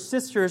brothers or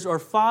sisters or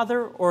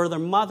father or their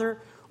mother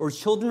or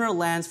children or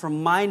lands for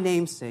my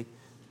name's sake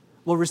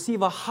will receive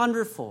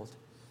 100-fold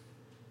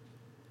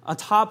on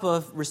top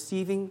of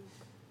receiving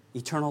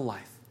eternal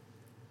life.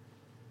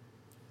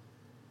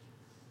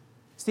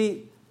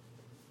 See,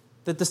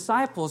 the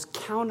disciples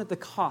counted the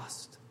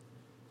cost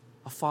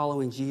of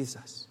following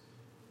Jesus.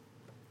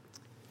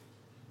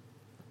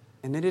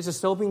 And it is a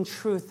sobering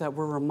truth that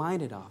we're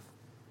reminded of,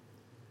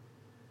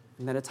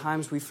 and that at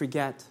times we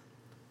forget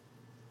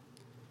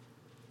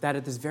that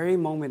at this very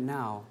moment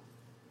now,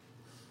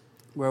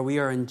 where we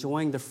are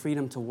enjoying the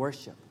freedom to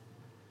worship,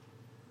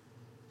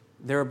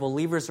 there are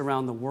believers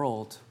around the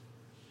world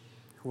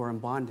who are in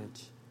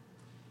bondage,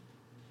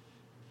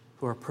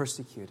 who are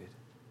persecuted,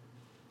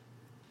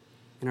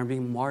 and are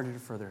being martyred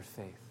for their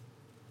faith.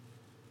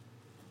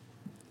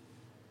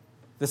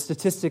 The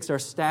statistics are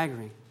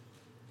staggering,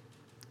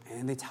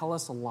 and they tell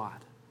us a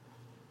lot.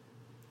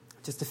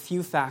 Just a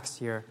few facts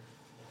here.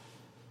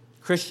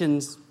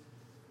 Christians,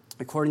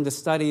 according to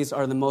studies,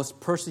 are the most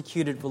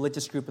persecuted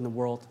religious group in the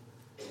world.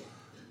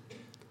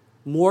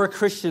 More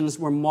Christians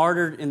were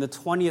martyred in the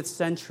 20th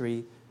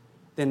century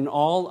than in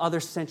all other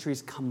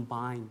centuries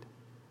combined.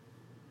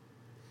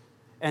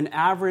 An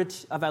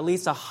average of at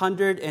least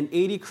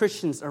 180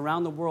 Christians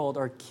around the world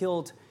are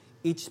killed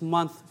each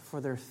month for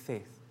their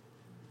faith.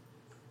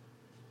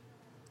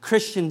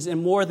 Christians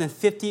in more than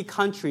 50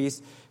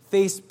 countries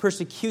face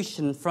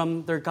persecution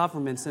from their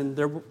governments, and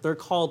they're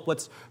called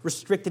what's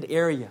restricted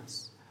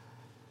areas.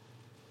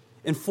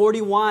 In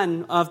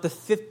 41 of the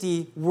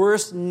 50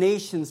 worst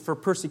nations for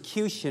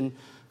persecution,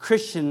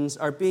 Christians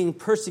are being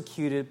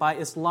persecuted by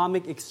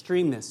Islamic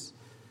extremists.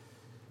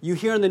 You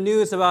hear in the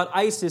news about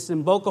ISIS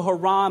and Boko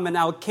Haram and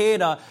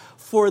Al-Qaeda.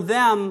 For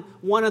them,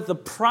 one of the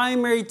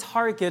primary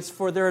targets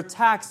for their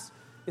attacks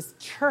is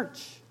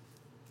church.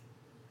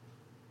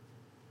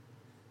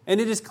 And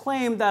it is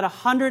claimed that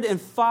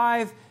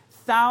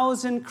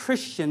 105,000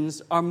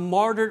 Christians are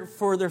martyred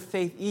for their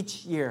faith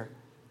each year,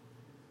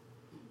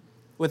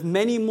 with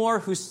many more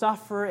who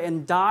suffer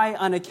and die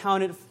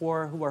unaccounted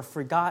for, who are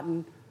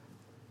forgotten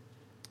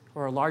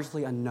or are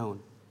largely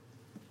unknown.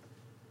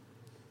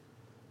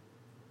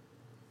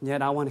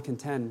 Yet I want to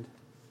contend,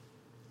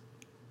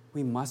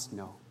 we must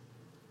know.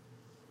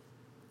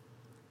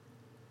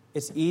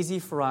 It's easy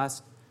for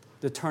us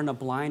to turn a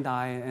blind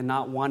eye and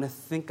not want to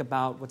think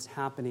about what's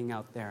happening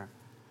out there.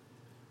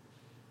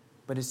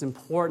 But it's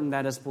important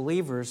that as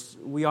believers,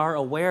 we are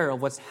aware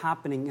of what's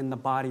happening in the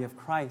body of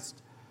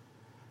Christ.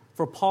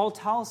 For Paul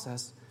tells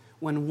us,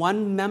 when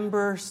one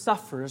member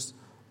suffers,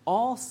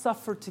 all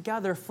suffer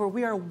together, for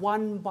we are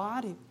one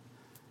body.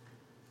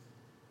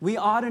 We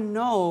ought to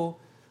know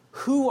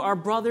who our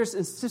brothers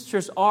and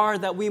sisters are,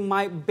 that we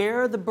might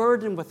bear the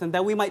burden with them,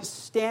 that we might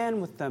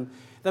stand with them,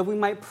 that we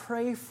might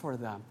pray for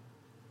them.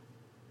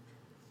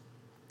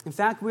 In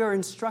fact, we are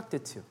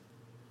instructed to.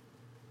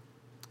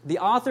 The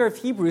author of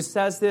Hebrews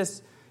says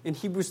this in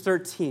Hebrews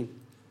 13.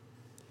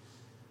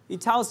 He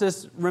tells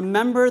us,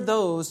 remember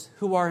those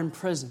who are in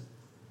prison,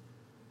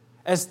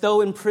 as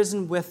though in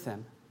prison with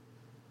them,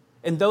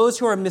 and those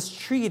who are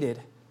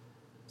mistreated,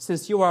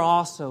 since you are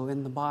also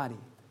in the body.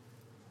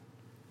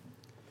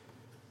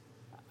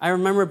 I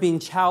remember being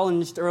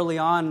challenged early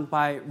on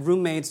by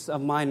roommates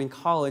of mine in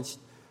college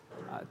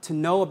to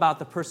know about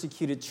the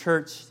persecuted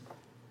church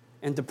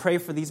and to pray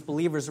for these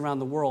believers around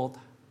the world.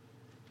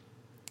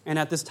 And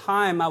at this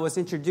time, I was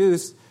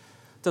introduced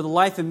to the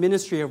life and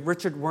ministry of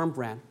Richard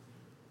Wurmbrand.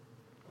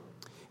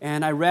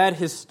 And I read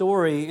his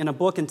story in a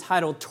book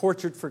entitled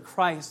Tortured for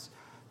Christ.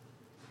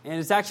 And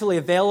it's actually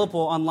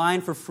available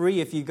online for free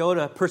if you go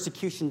to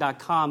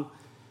persecution.com.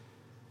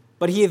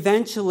 But he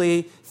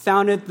eventually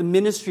founded the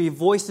ministry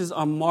Voices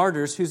on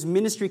Martyrs, whose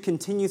ministry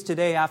continues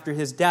today after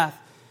his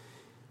death,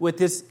 with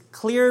this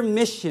clear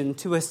mission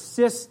to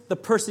assist the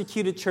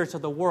persecuted church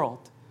of the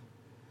world.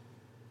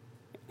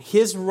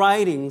 His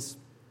writings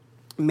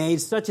made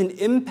such an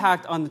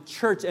impact on the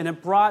church, and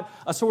it brought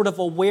a sort of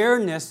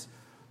awareness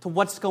to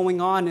what's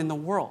going on in the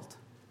world.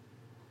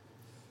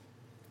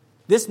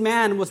 This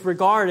man was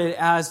regarded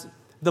as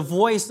the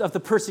voice of the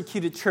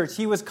persecuted church.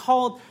 He was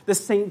called the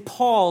St.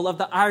 Paul of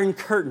the Iron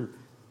Curtain.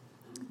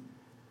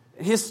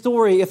 His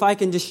story, if I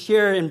can just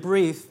share in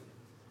brief,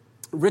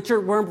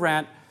 Richard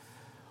Wurmbrand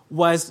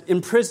was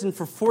imprisoned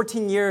for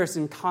 14 years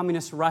in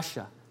communist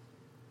Russia.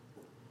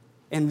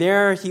 And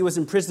there he was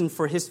imprisoned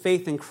for his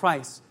faith in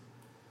Christ.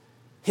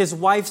 His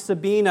wife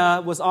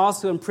Sabina was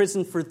also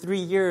imprisoned for 3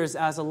 years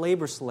as a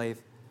labor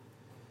slave.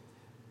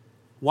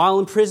 While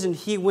in prison,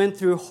 he went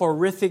through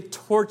horrific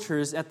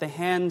tortures at the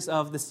hands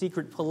of the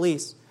secret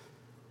police.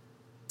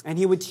 And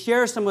he would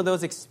share some of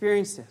those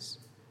experiences.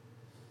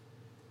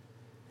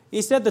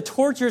 He said the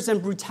tortures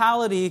and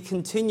brutality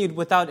continued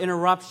without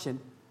interruption.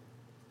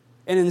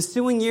 In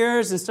ensuing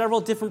years in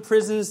several different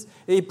prisons,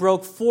 they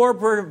broke 4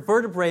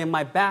 vertebrae in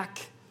my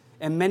back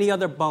and many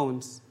other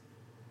bones.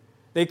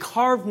 They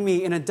carved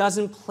me in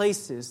 12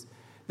 places.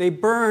 They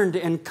burned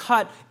and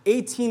cut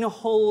 18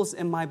 holes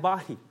in my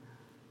body.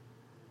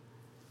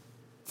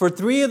 For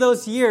 3 of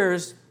those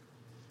years,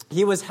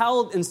 he was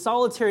held in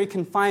solitary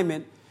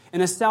confinement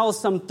in a cell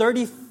some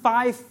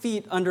 35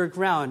 feet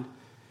underground.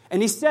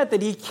 And he said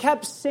that he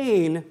kept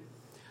sane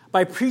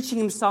by preaching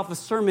himself a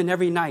sermon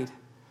every night.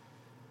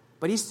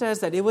 But he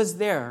says that it was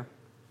there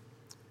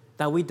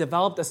that we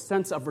developed a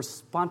sense of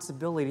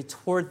responsibility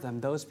toward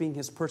them, those being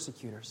his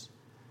persecutors.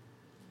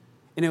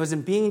 And it was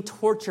in being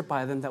tortured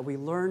by them that we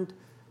learned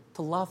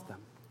to love them.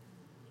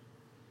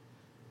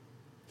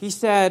 He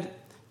said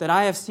that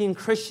I have seen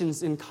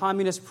Christians in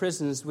communist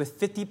prisons with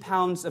 50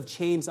 pounds of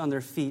chains on their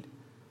feet,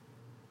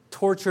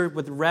 tortured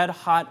with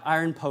red-hot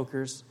iron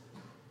pokers,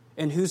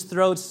 in whose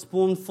throats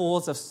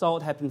spoonfuls of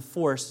salt had been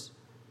forced,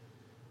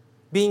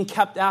 being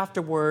kept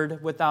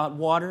afterward without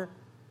water,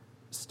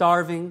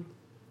 starving,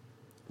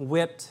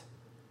 whipped,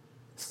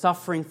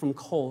 suffering from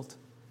cold,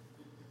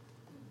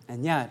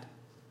 and yet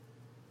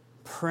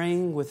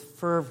praying with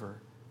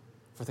fervor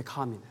for the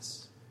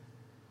communists.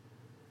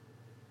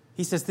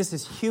 He says this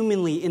is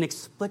humanly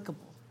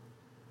inexplicable.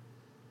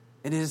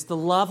 It is the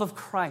love of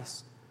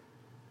Christ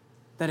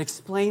that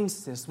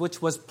explains this,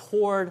 which was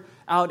poured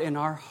out in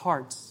our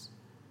hearts.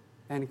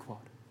 End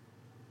quote.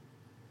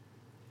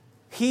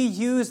 He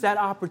used that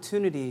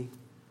opportunity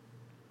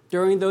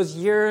during those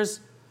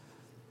years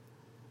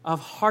of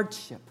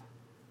hardship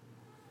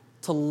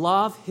to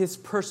love his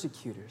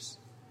persecutors,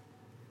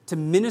 to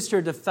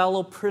minister to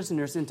fellow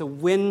prisoners, and to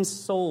win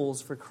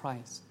souls for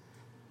Christ.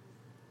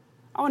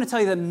 I want to tell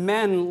you that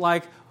men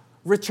like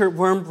Richard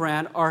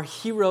Wurmbrand are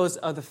heroes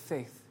of the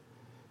faith.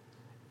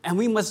 And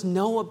we must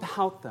know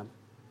about them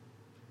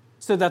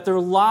so that their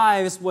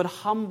lives would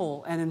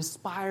humble and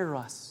inspire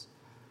us.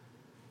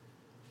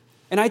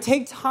 And I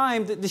take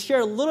time to share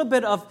a little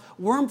bit of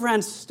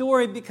Wurmbrand's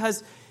story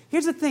because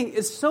here's the thing,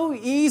 it's so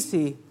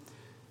easy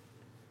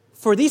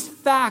for these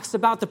facts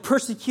about the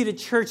persecuted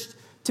church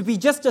to be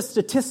just a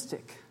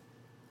statistic.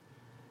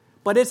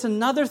 But it's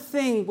another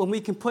thing when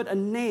we can put a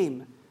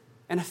name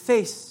and a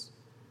face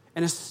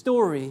and a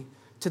story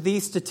to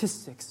these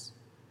statistics.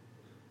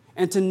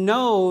 And to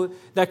know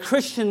that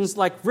Christians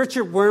like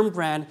Richard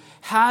Wurmbrand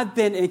have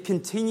been and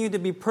continue to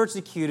be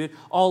persecuted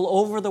all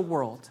over the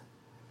world.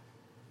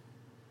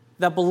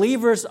 That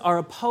believers are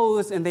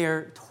opposed and they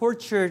are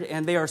tortured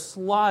and they are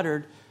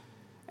slaughtered,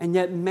 and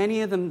yet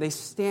many of them, they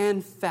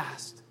stand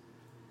fast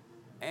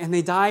and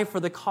they die for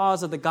the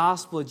cause of the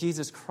gospel of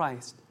Jesus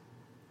Christ.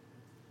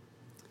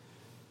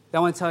 I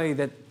want to tell you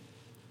that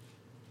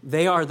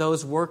they are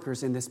those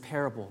workers in this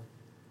parable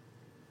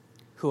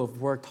who have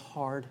worked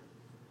hard,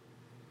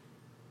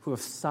 who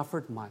have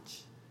suffered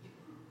much,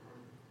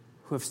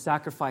 who have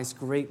sacrificed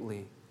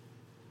greatly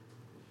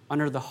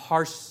under the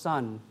harsh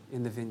sun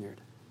in the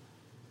vineyard.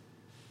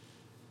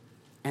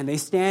 And they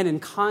stand in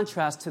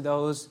contrast to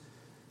those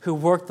who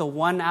work the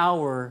 1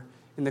 hour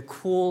in the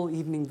cool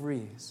evening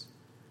breeze.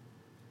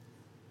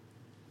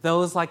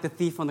 Those like the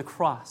thief on the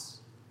cross.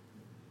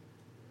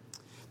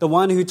 The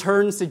one who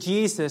turns to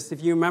Jesus,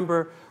 if you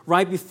remember,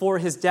 right before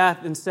his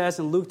death and says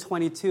in Luke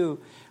 22,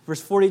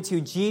 verse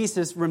 42,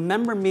 Jesus,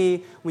 remember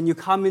me when you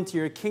come into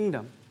your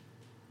kingdom.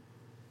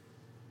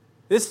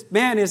 This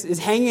man is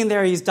hanging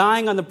there. He's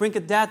dying on the brink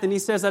of death. And he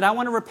says that I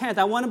want to repent.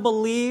 I want to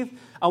believe.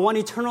 I want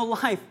eternal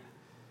life.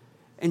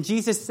 And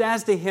Jesus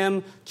says to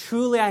him,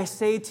 truly I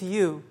say to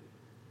you,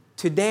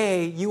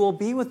 today you will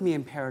be with me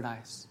in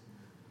paradise.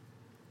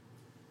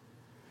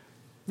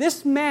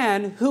 This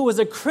man who was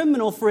a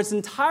criminal for his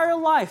entire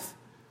life,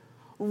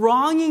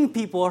 wronging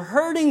people,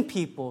 hurting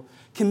people,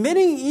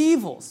 committing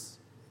evils,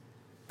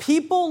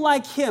 people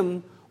like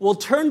him will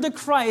turn to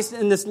Christ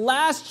in this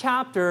last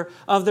chapter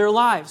of their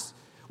lives,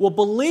 will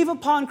believe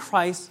upon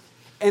Christ,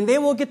 and they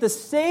will get the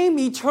same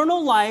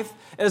eternal life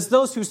as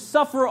those who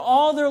suffer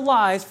all their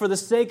lives for the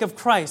sake of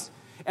Christ.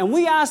 And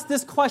we ask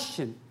this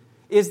question,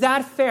 is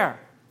that fair?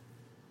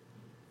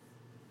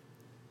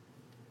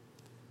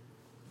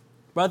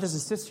 Brothers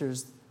and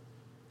sisters,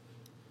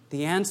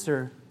 the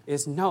answer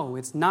is no,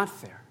 it's not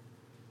fair.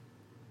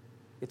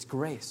 It's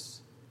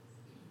grace.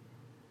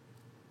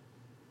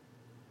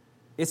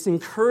 It's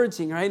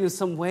encouraging, right, in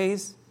some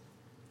ways,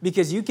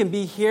 because you can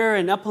be here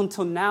and up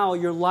until now,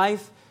 your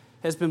life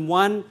has been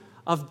one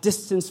of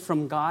distance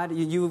from God.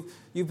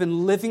 You've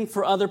been living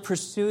for other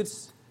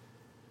pursuits.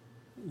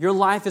 Your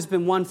life has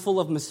been one full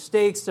of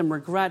mistakes and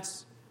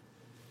regrets.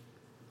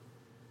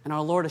 And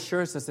our Lord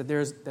assures us that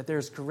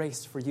there's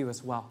grace for you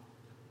as well.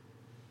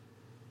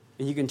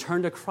 And you can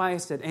turn to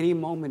Christ at any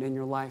moment in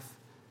your life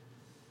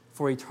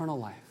for eternal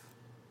life.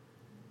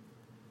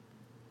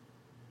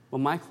 Well,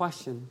 my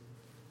question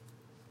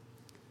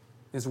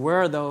is, where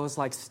are those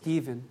like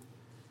Stephen,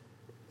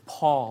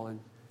 Paul, and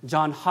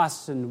John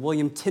Huss, and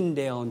William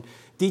Tyndale, and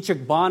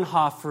Dietrich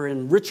Bonhoeffer,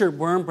 and Richard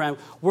Wurmbrand?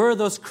 Where are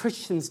those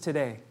Christians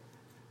today?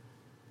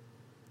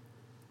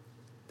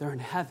 They're in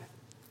heaven,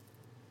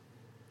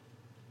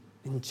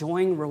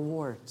 enjoying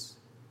rewards,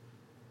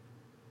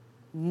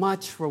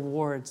 much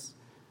rewards,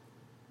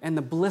 and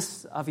the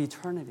bliss of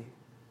eternity.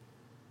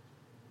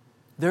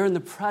 They're in the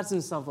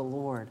presence of the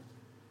Lord,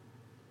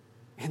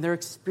 and they're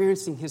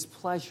experiencing His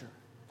pleasure.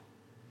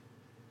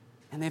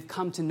 And they've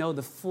come to know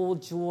the full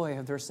joy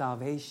of their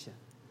salvation.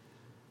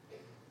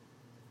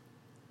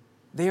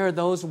 They are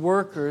those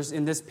workers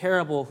in this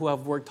parable who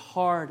have worked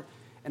hard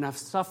and have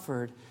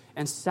suffered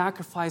and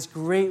sacrificed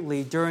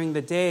greatly during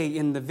the day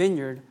in the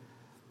vineyard.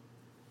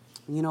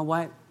 And you know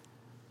what?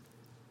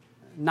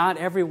 Not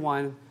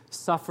everyone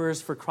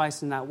suffers for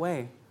Christ in that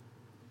way.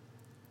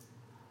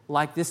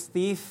 Like this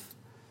thief,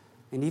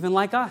 and even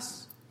like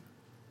us.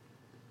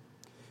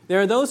 There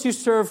are those who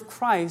serve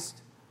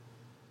Christ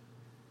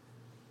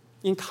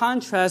in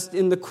contrast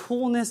in the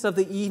coolness of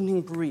the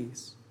evening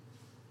breeze.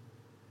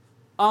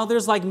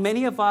 Others, like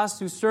many of us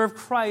who serve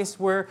Christ,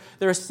 where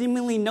there is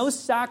seemingly no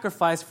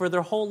sacrifice for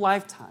their whole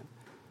lifetime.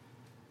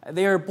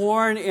 They are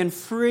born in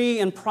free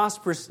and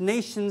prosperous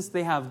nations.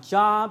 They have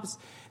jobs.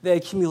 They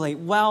accumulate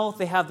wealth.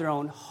 They have their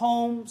own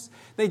homes.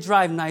 They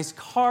drive nice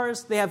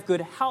cars. They have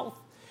good health.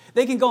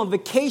 They can go on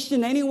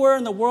vacation anywhere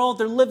in the world.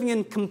 They're living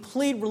in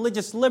complete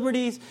religious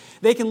liberties.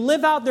 They can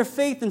live out their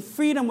faith and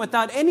freedom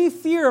without any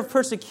fear of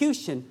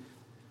persecution.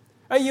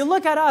 You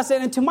look at us,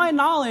 and to my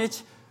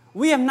knowledge,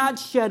 we have not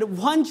shed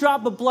one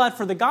drop of blood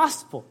for the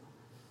gospel.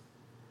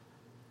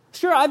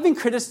 Sure, I've been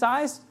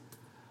criticized.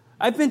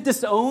 I've been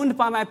disowned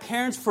by my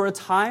parents for a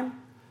time.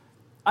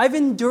 I've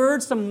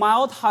endured some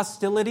mild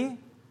hostility.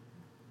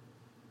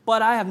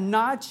 But I have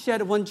not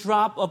shed one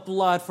drop of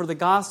blood for the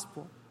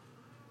gospel.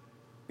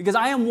 Because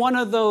I am one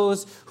of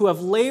those who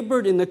have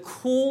labored in the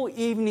cool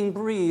evening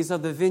breeze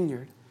of the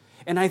vineyard.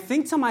 And I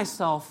think to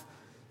myself,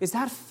 is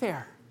that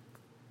fair?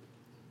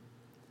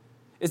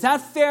 Is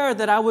that fair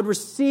that I would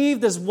receive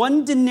this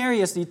one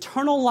denarius,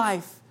 eternal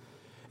life,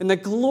 and the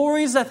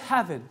glories of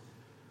heaven,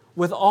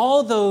 with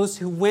all those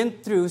who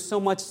went through so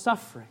much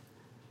suffering.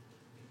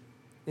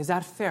 Is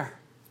that fair?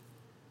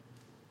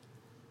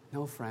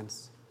 No,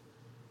 friends.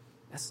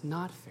 That's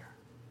not fair.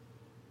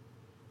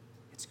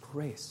 It's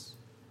grace.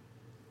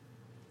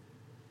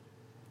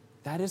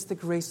 That is the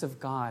grace of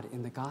God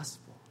in the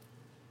gospel.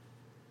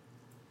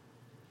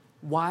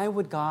 Why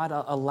would God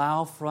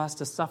allow for us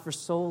to suffer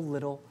so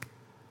little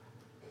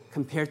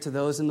compared to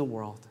those in the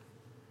world?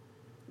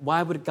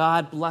 Why would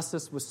God bless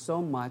us with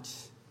so much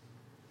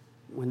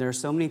when there are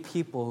so many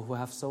people who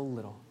have so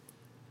little?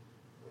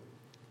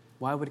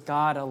 Why would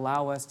God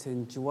allow us to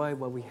enjoy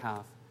what we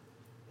have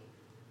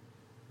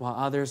while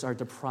others are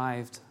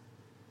deprived?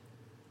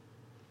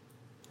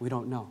 We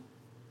don't know.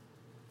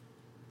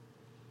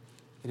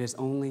 It is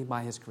only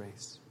by His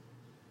grace.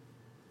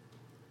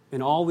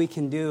 And all we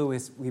can do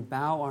is we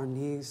bow our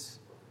knees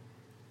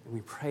and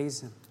we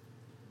praise Him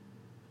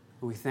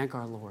and we thank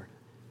our Lord.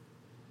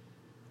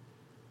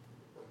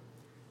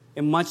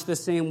 In much the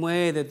same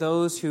way that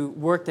those who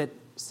worked at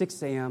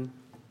 6 a.m.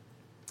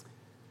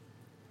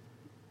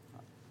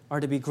 are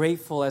to be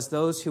grateful as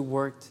those who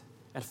worked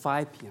at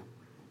 5 p.m.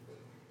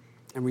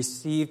 and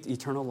received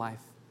eternal life.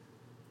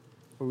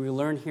 Where we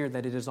learn here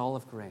that it is all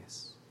of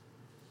grace.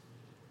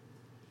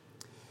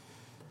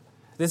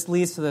 This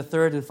leads to the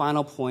third and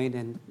final point,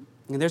 and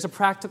there's a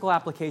practical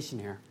application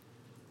here.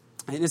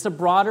 And it's a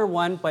broader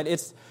one, but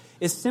it's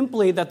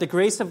simply that the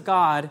grace of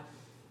God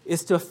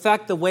is to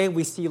affect the way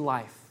we see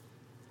life.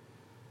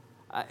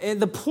 And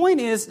the point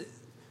is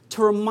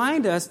to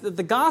remind us that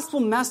the gospel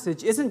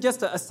message isn't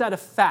just a set of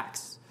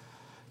facts.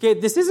 Okay,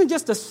 this isn't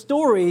just a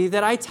story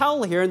that I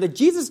tell here and that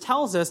Jesus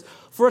tells us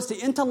for us to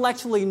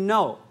intellectually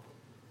know.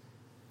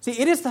 See,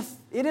 it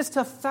is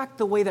to affect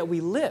the way that we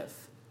live.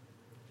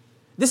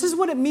 This is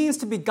what it means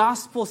to be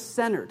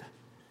gospel-centered.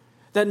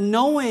 That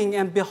knowing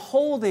and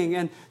beholding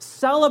and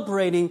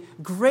celebrating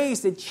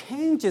grace, it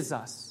changes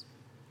us.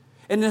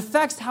 And it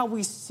affects how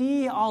we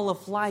see all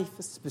of life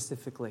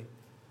specifically.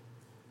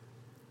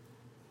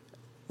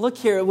 Look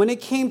here, when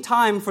it came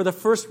time for the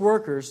first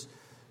workers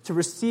to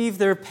receive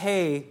their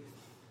pay,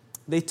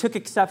 they took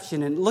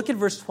exception. And look at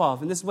verse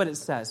 12, and this is what it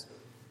says.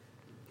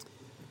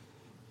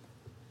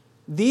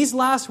 These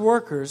last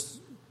workers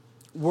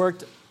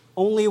worked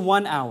only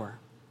 1 hour,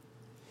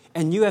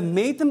 and you have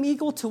made them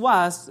equal to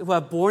us who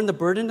have borne the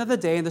burden of the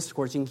day and the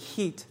scorching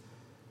heat.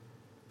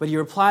 But he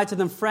replied to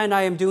them, Friend,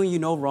 I am doing you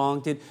no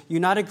wrong. Did you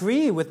not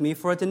agree with me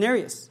for a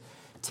denarius?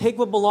 Take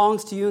what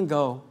belongs to you and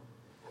go.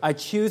 I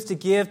choose to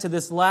give to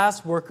this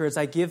last worker as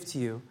I give to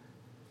you.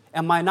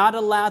 Am I not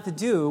allowed to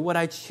do what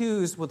I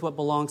choose with what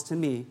belongs to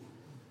me?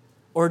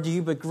 Or do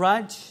you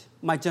begrudge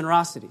my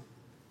generosity?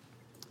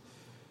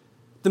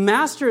 The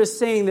master is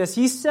saying this.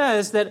 He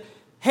says that,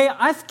 hey,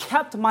 I've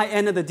kept my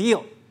end of the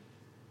deal.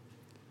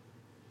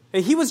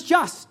 He was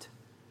just.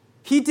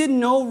 He did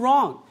no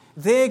wrong.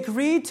 They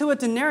agreed to a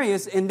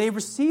denarius and they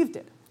received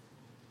it.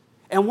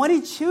 And what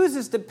he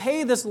chooses to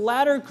pay this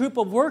latter group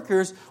of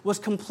workers was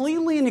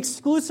completely and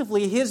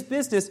exclusively his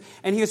business,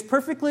 and he was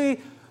perfectly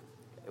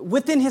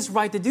within his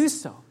right to do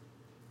so.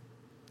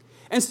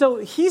 And so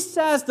he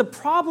says the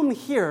problem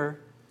here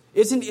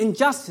isn't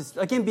injustice,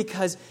 again,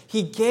 because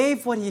he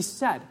gave what he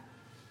said.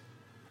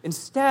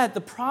 Instead,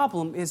 the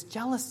problem is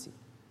jealousy.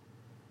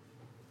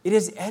 It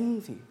is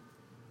envy.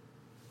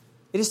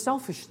 It is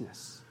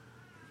selfishness.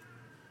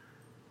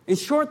 In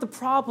short, the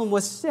problem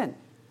was sin.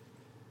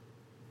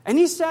 And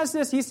he says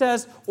this, he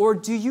says, or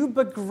do you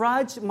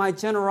begrudge my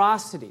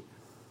generosity?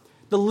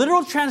 The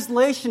literal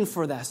translation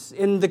for this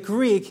in the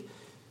Greek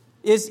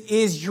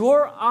is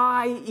your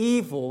eye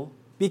evil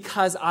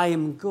because I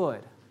am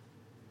good?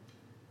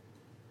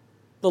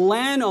 The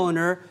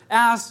landowner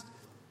asked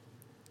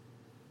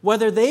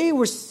whether they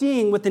were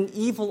seeing with an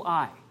evil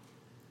eye.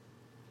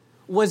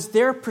 Was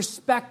their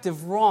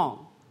perspective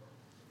wrong?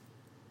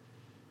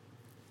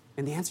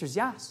 And the answer is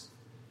yes.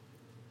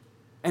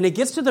 And it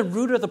gets to the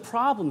root of the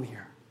problem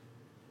here.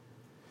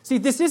 See,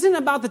 this isn't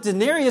about the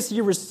denarius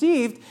you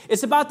received.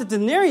 It's about the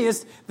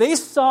denarius they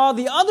saw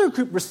the other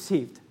group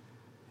received.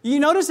 You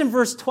notice in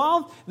verse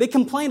 12, they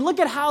complained. Look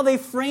at how they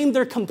framed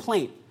their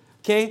complaint.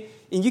 Okay?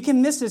 And you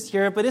can miss this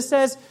here, but it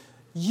says,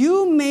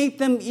 you made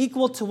them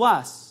equal to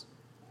us,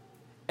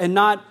 and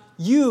not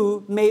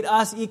you made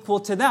us equal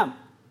to them.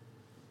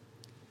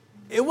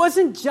 It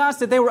wasn't just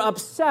that they were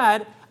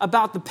upset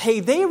about the pay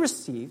they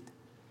received.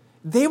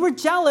 They were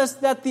jealous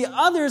that the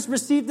others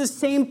received the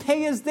same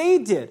pay as they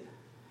did.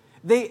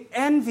 They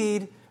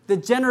envied the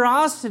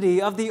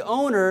generosity of the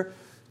owner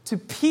to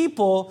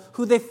people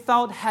who they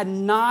felt had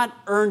not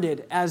earned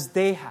it as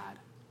they had.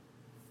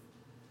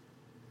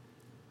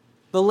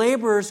 The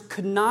laborers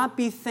could not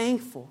be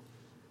thankful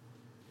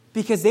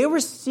because they were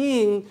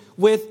seeing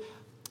with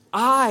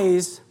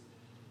eyes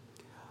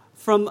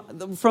from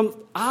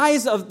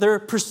eyes of their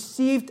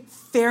perceived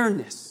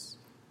fairness.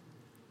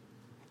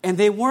 And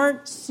they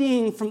weren't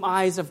seeing from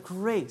eyes of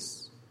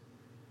grace.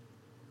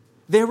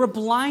 They were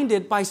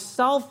blinded by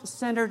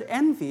self-centered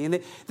envy, and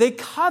they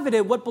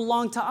coveted what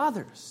belonged to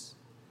others.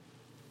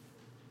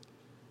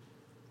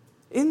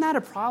 Isn't that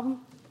a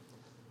problem?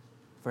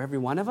 for every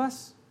one of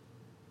us?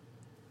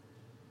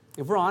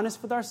 If we're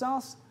honest with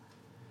ourselves,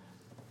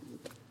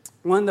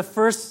 one of the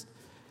first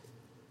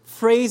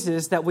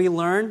phrases that we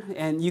learn,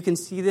 and you can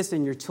see this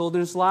in your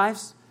children's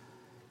lives,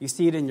 you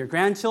see it in your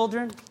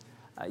grandchildren,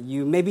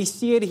 you maybe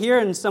see it here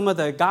in some of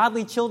the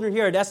godly children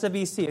here at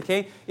SWC,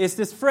 okay? It's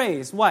this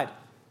phrase, what?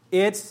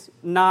 It's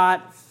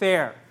not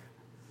fair,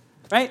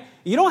 right?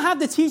 You don't have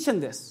to teach them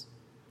this.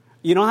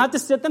 You don't have to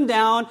sit them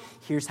down.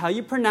 Here's how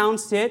you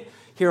pronounce it.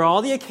 Here are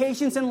all the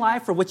occasions in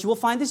life for which you will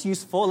find this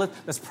useful.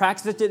 Let's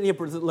practice it.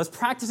 Let's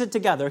practice it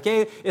together,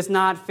 okay? It's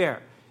not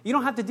fair. You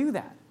don't have to do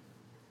that.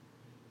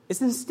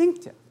 It's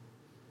instinctive.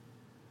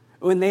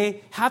 When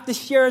they have to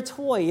share a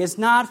toy, it's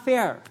not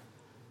fair.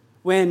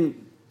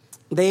 When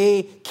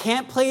they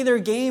can't play their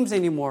games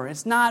anymore,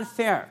 it's not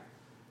fair.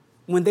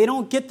 When they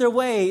don't get their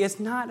way, it's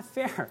not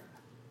fair.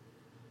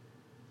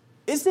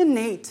 It's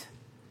innate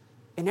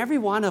in every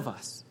one of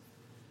us.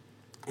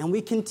 And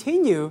we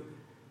continue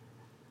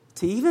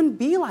to even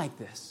be like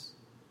this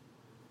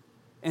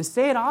and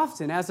say it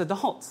often as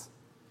adults.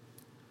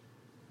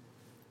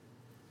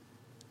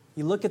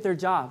 You look at their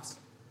jobs,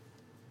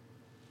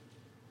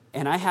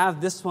 and I have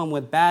this one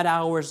with bad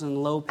hours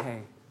and low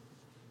pay.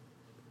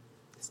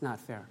 It's not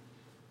fair.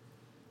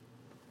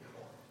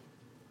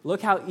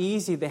 Look how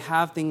easy they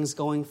have things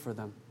going for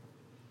them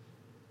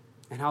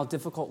and how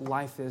difficult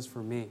life is for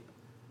me.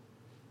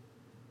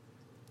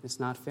 It's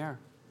not fair.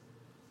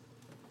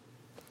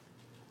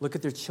 Look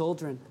at their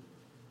children.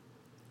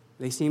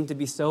 They seem to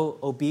be so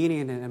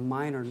obedient and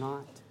mine are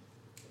not.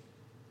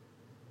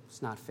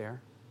 It's not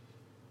fair.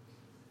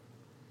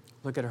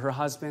 Look at her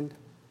husband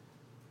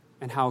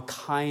and how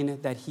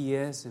kind that he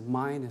is, and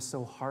mine is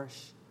so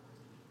harsh.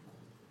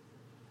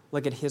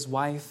 Look at his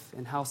wife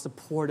and how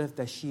supportive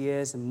that she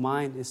is, and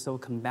mine is so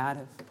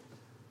combative.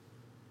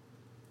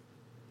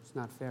 It's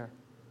not fair.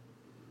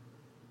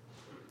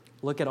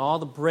 Look at all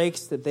the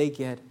breaks that they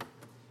get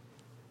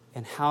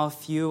and how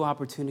few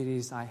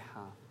opportunities I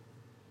have.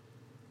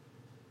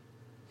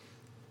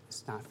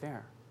 It's not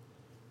fair.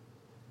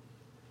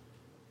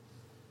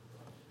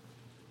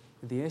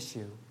 The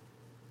issue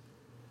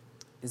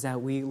is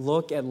that we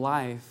look at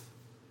life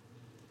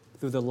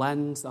through the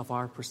lens of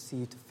our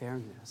perceived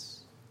fairness.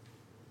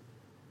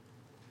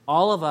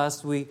 All of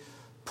us, we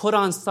put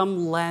on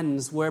some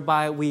lens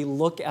whereby we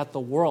look at the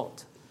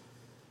world.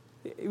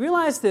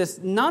 Realize this,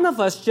 none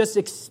of us just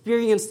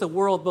experience the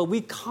world, but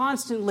we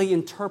constantly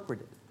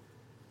interpret it.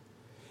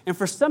 And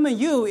for some of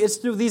you, it's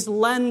through these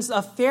lens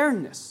of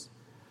fairness,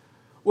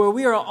 where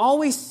we are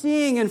always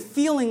seeing and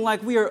feeling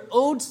like we are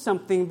owed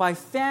something by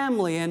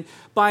family and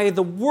by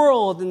the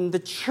world and the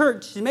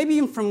church, and maybe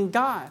even from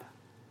God.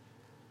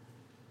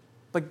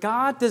 But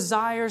God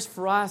desires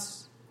for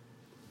us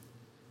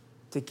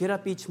to get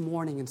up each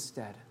morning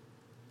instead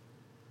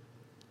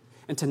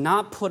and to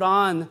not put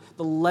on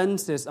the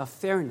lenses of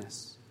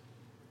fairness,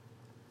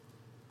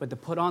 but to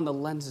put on the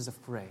lenses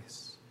of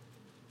grace,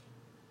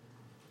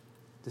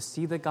 to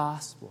see the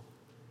gospel,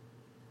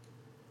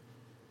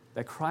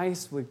 that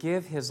Christ would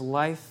give his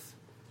life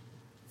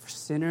for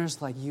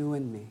sinners like you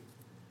and me,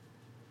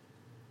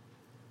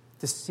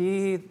 to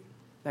see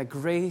that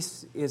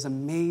grace is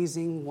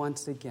amazing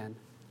once again,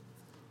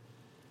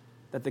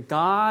 that the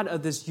God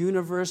of this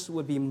universe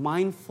would be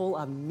mindful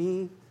of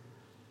me,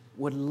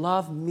 would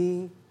love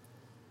me,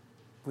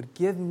 would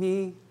give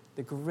me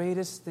the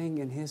greatest thing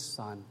in his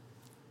Son.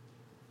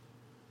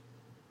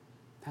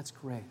 That's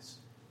grace.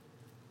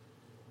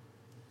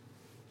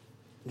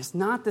 It's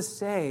not to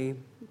say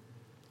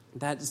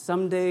that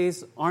some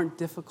days aren't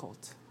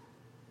difficult.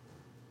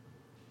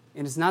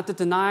 And it's not to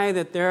deny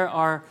that there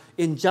are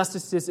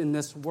injustices in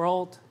this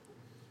world.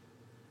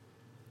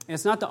 And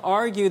it's not to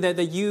argue that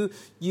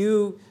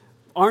you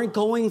aren't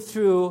going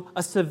through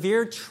a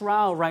severe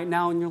trial right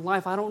now in your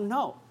life. I don't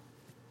know.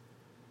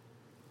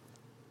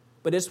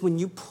 But it's when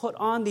you put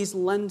on these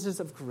lenses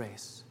of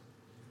grace,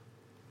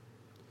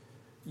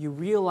 you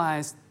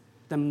realize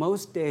that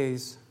most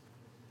days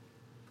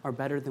are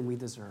better than we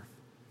deserve.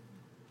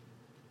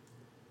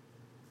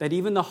 That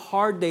even the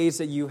hard days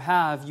that you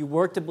have, you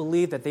work to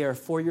believe that they are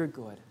for your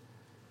good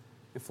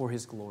and for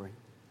his glory.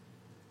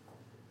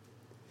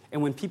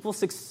 And when people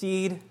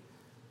succeed,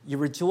 you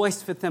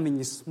rejoice with them and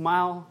you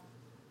smile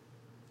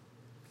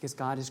because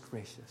God is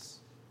gracious.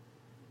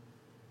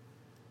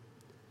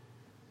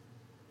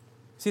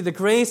 See, the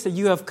grace that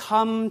you have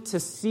come to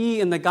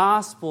see in the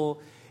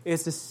gospel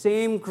is the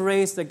same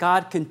grace that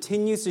God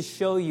continues to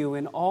show you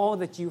in all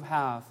that you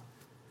have.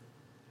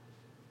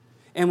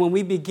 And when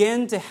we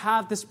begin to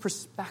have this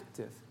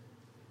perspective,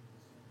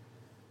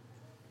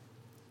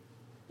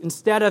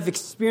 instead of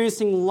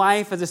experiencing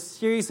life as a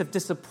series of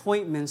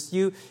disappointments,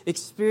 you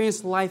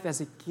experience life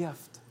as a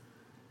gift.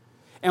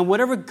 And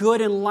whatever good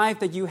in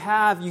life that you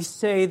have, you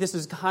say, this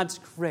is God's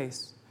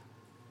grace.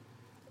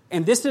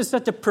 And this is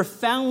such a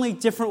profoundly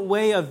different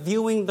way of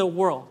viewing the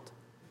world.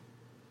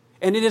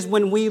 And it is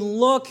when we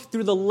look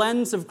through the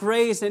lens of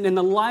grace and in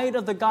the light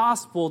of the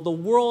gospel, the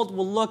world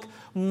will look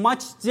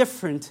much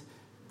different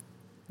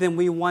than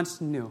we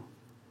once knew.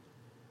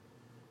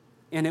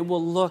 And it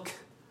will look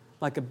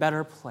like a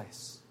better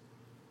place.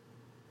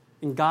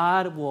 And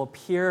God will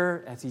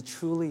appear as he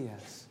truly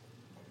is,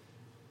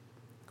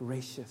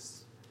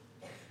 gracious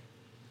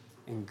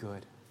and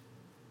good.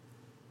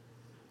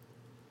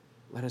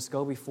 Let us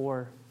go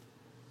before.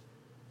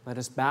 Let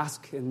us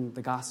bask in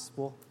the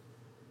gospel.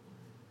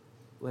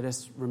 Let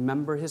us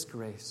remember his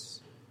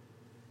grace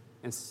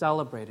and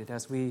celebrate it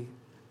as we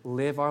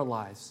live our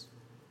lives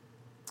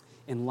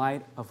in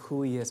light of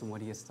who he is and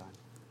what he has done.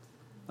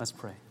 Let's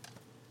pray.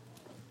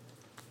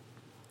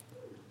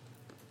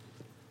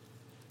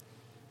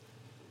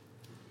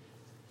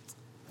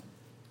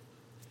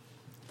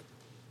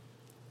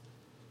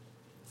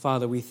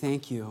 Father, we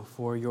thank you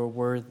for your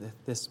word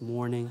this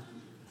morning,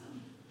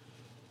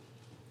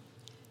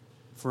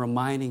 for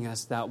reminding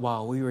us that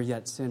while we were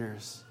yet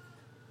sinners,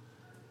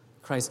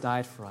 Christ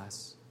died for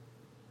us.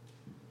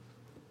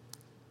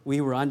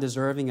 We were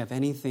undeserving of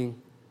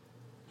anything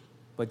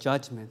but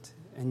judgment,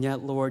 and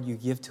yet, Lord, you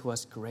give to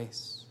us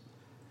grace.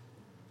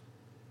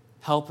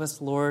 Help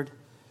us, Lord,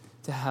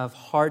 to have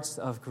hearts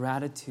of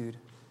gratitude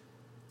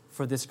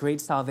for this great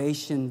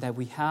salvation that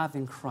we have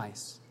in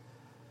Christ.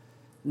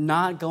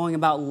 Not going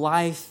about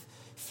life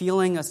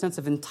feeling a sense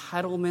of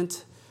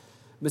entitlement,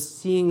 but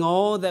seeing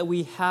all that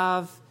we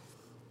have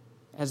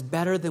as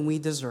better than we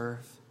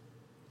deserve,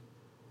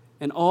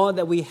 and all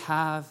that we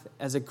have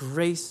as a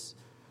grace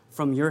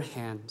from your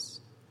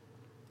hands.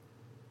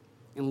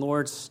 And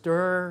Lord,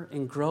 stir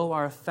and grow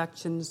our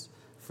affections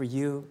for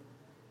you,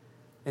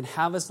 and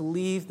have us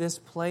leave this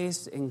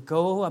place and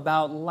go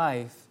about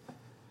life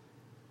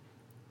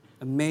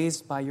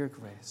amazed by your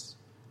grace.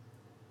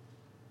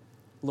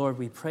 Lord,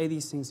 we pray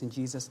these things in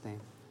Jesus' name.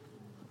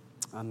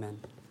 Amen.